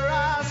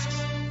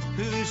asks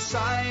whose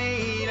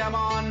side I'm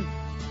on.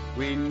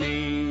 We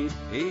need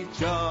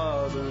each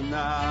other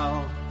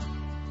now.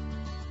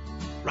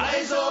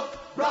 Rise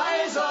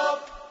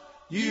up,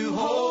 you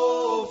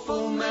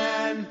hopeful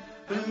men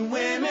and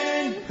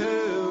women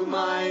who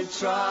might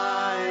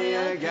try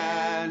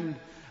again.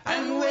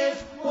 And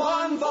with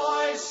one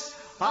voice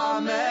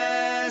our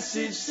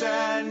message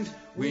send,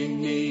 we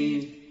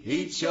need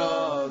each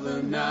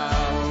other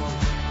now.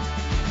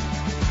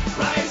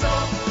 Rise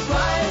up,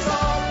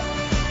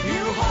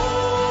 you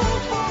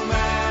hopeful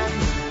men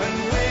and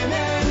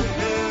women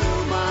who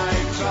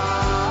might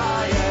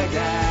try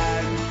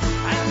again.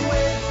 And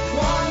with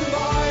one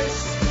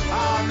voice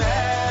our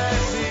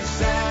message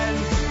send,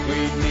 we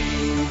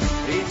need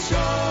each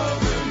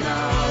other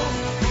now.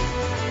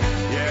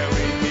 Yeah,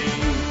 we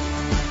need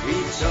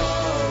each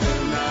other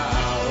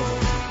now.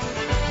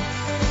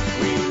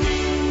 We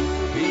need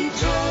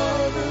each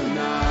other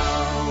now.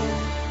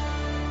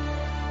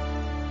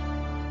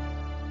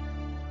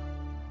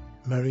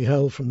 Merry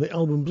Hell from the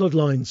album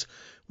Bloodlines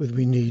with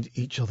We Need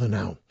Each Other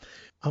Now.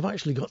 I've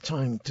actually got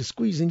time to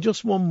squeeze in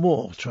just one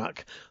more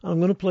track. I'm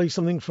going to play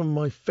something from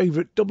my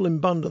favourite Dublin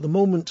band at the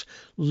moment,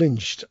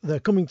 Lynched. They're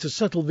coming to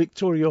settle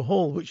Victoria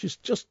Hall, which is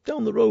just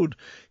down the road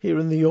here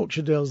in the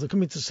Yorkshire Dales. They're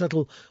coming to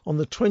settle on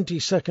the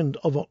 22nd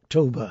of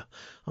October.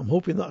 I'm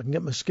hoping that I can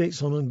get my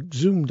skates on and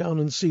zoom down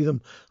and see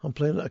them. I'm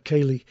playing at a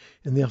Cayley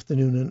in the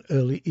afternoon and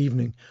early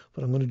evening,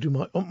 but I'm going to do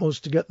my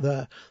utmost to get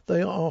there.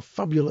 They are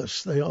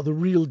fabulous. They are the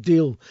real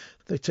deal.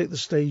 They take the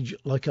stage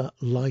like a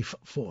life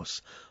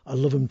force. I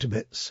love them to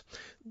bits.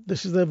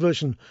 This is their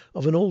version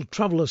of an old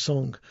Traveller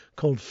song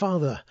called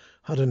Father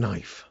Had a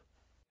Knife.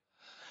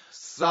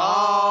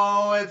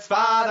 So it's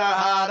father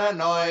had a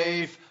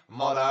knife,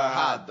 mother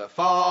had the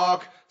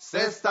fork,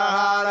 sister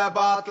had a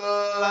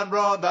bottle and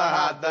brother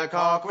had the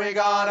cork. We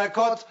got a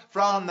cut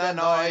from the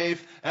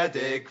knife, a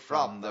dig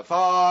from the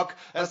fork,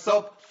 a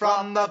sup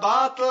from the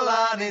bottle,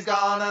 and he's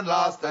gone and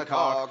lost the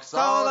cork. So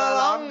the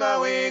longer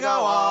we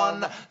go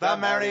on, the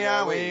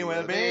merrier we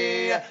will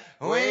be.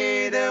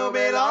 We do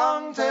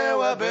belong to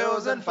a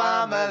boozing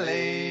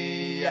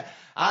family.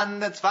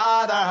 And its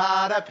father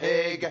had a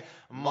pig,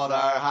 mother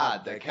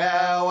had the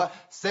cow,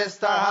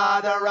 sister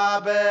had a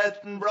rabbit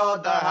and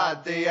brother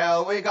had the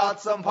owl. We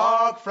got some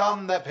pork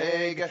from the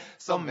pig,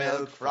 some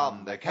milk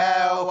from the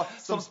cow,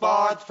 some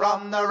sport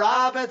from the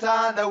rabbit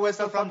and a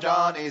whistle from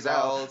Johnny's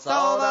owl. So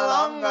the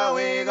longer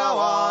we go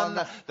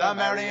on, the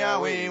merrier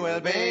we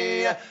will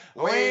be.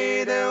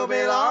 We do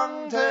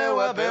belong to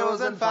a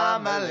boozing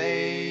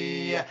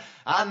family.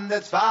 And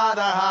its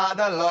father had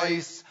a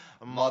lice,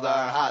 mother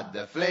had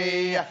the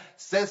flea,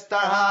 sister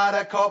had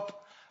a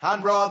cup,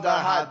 and brother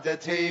had the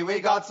tea. We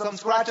got some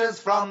scratches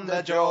from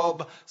the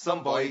job,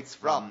 some bites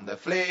from the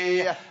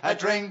flea, a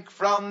drink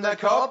from the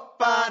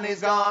cup, and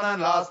he's gone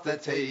and lost the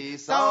tea.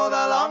 So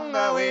the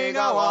longer we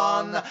go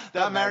on,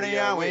 the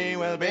merrier we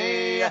will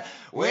be.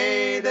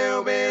 We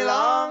do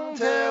belong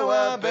to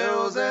a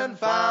boozing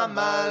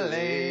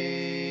family.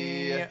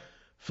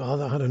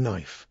 Father Had a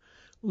Knife.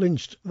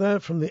 Lynched there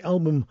from the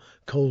album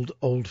called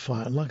Old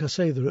Fire. And like I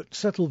say, they're at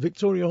Settle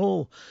Victoria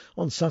Hall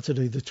on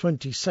Saturday the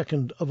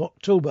 22nd of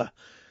October,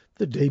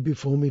 the day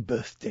before my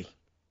birthday.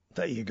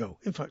 There you go.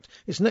 In fact,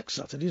 it's next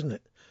Saturday, isn't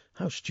it?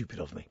 How stupid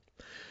of me.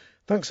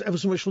 Thanks ever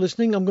so much for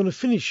listening. I'm going to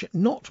finish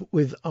not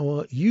with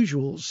our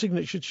usual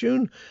signature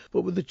tune,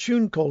 but with a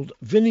tune called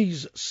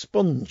Vinnie's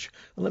Sponge.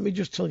 And let me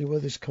just tell you where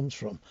this comes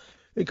from.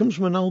 It comes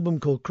from an album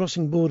called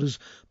Crossing Borders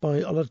by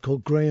a lad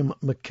called Graham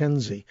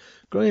Mackenzie.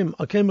 Graham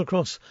I came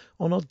across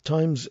on odd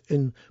times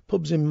in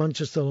pubs in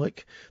Manchester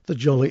like the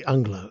Jolly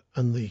Angler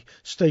and the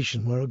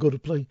Station, where I go to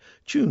play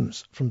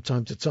tunes from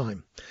time to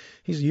time.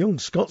 He's a young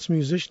Scots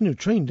musician who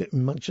trained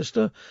in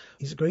Manchester.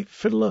 He's a great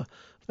fiddler,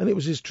 and it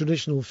was his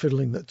traditional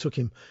fiddling that took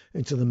him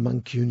into the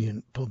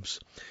Mancunian pubs.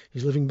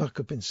 He's living back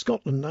up in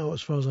Scotland now,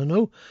 as far as I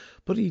know,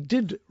 but he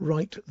did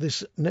write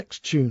this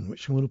next tune,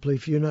 which I'm going to play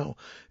for you now.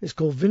 It's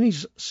called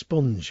Vinnie's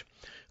Sponge,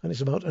 and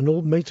it's about an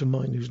old mate of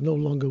mine who's no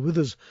longer with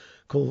us,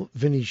 called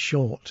Vinnie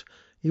Short.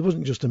 He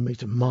wasn't just a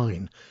mate of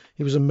mine,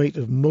 he was a mate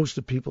of most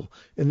of the people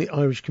in the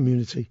Irish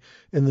community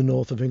in the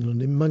north of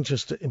England, in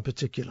Manchester in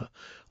particular.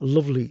 A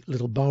lovely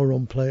little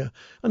bodhrán player,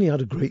 and he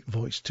had a great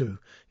voice too.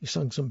 He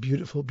sang some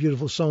beautiful,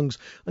 beautiful songs,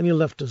 and he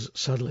left us,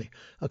 sadly,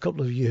 a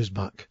couple of years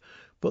back.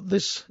 But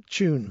this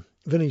tune,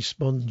 Vinnie's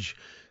Sponge,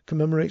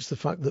 commemorates the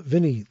fact that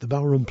Vinnie, the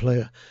bodhrán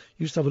player,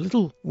 used to have a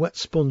little wet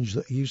sponge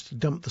that he used to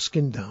damp the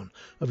skin down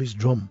of his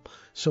drum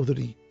so that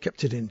he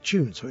kept it in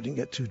tune so it didn't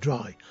get too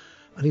dry,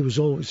 and he was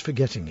always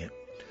forgetting it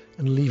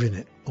and leaving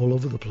it all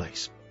over the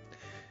place.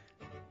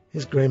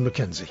 Here's Graham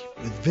Mackenzie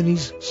with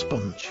Vinnie's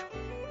Sponge.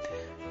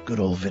 Good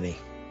old Vinnie.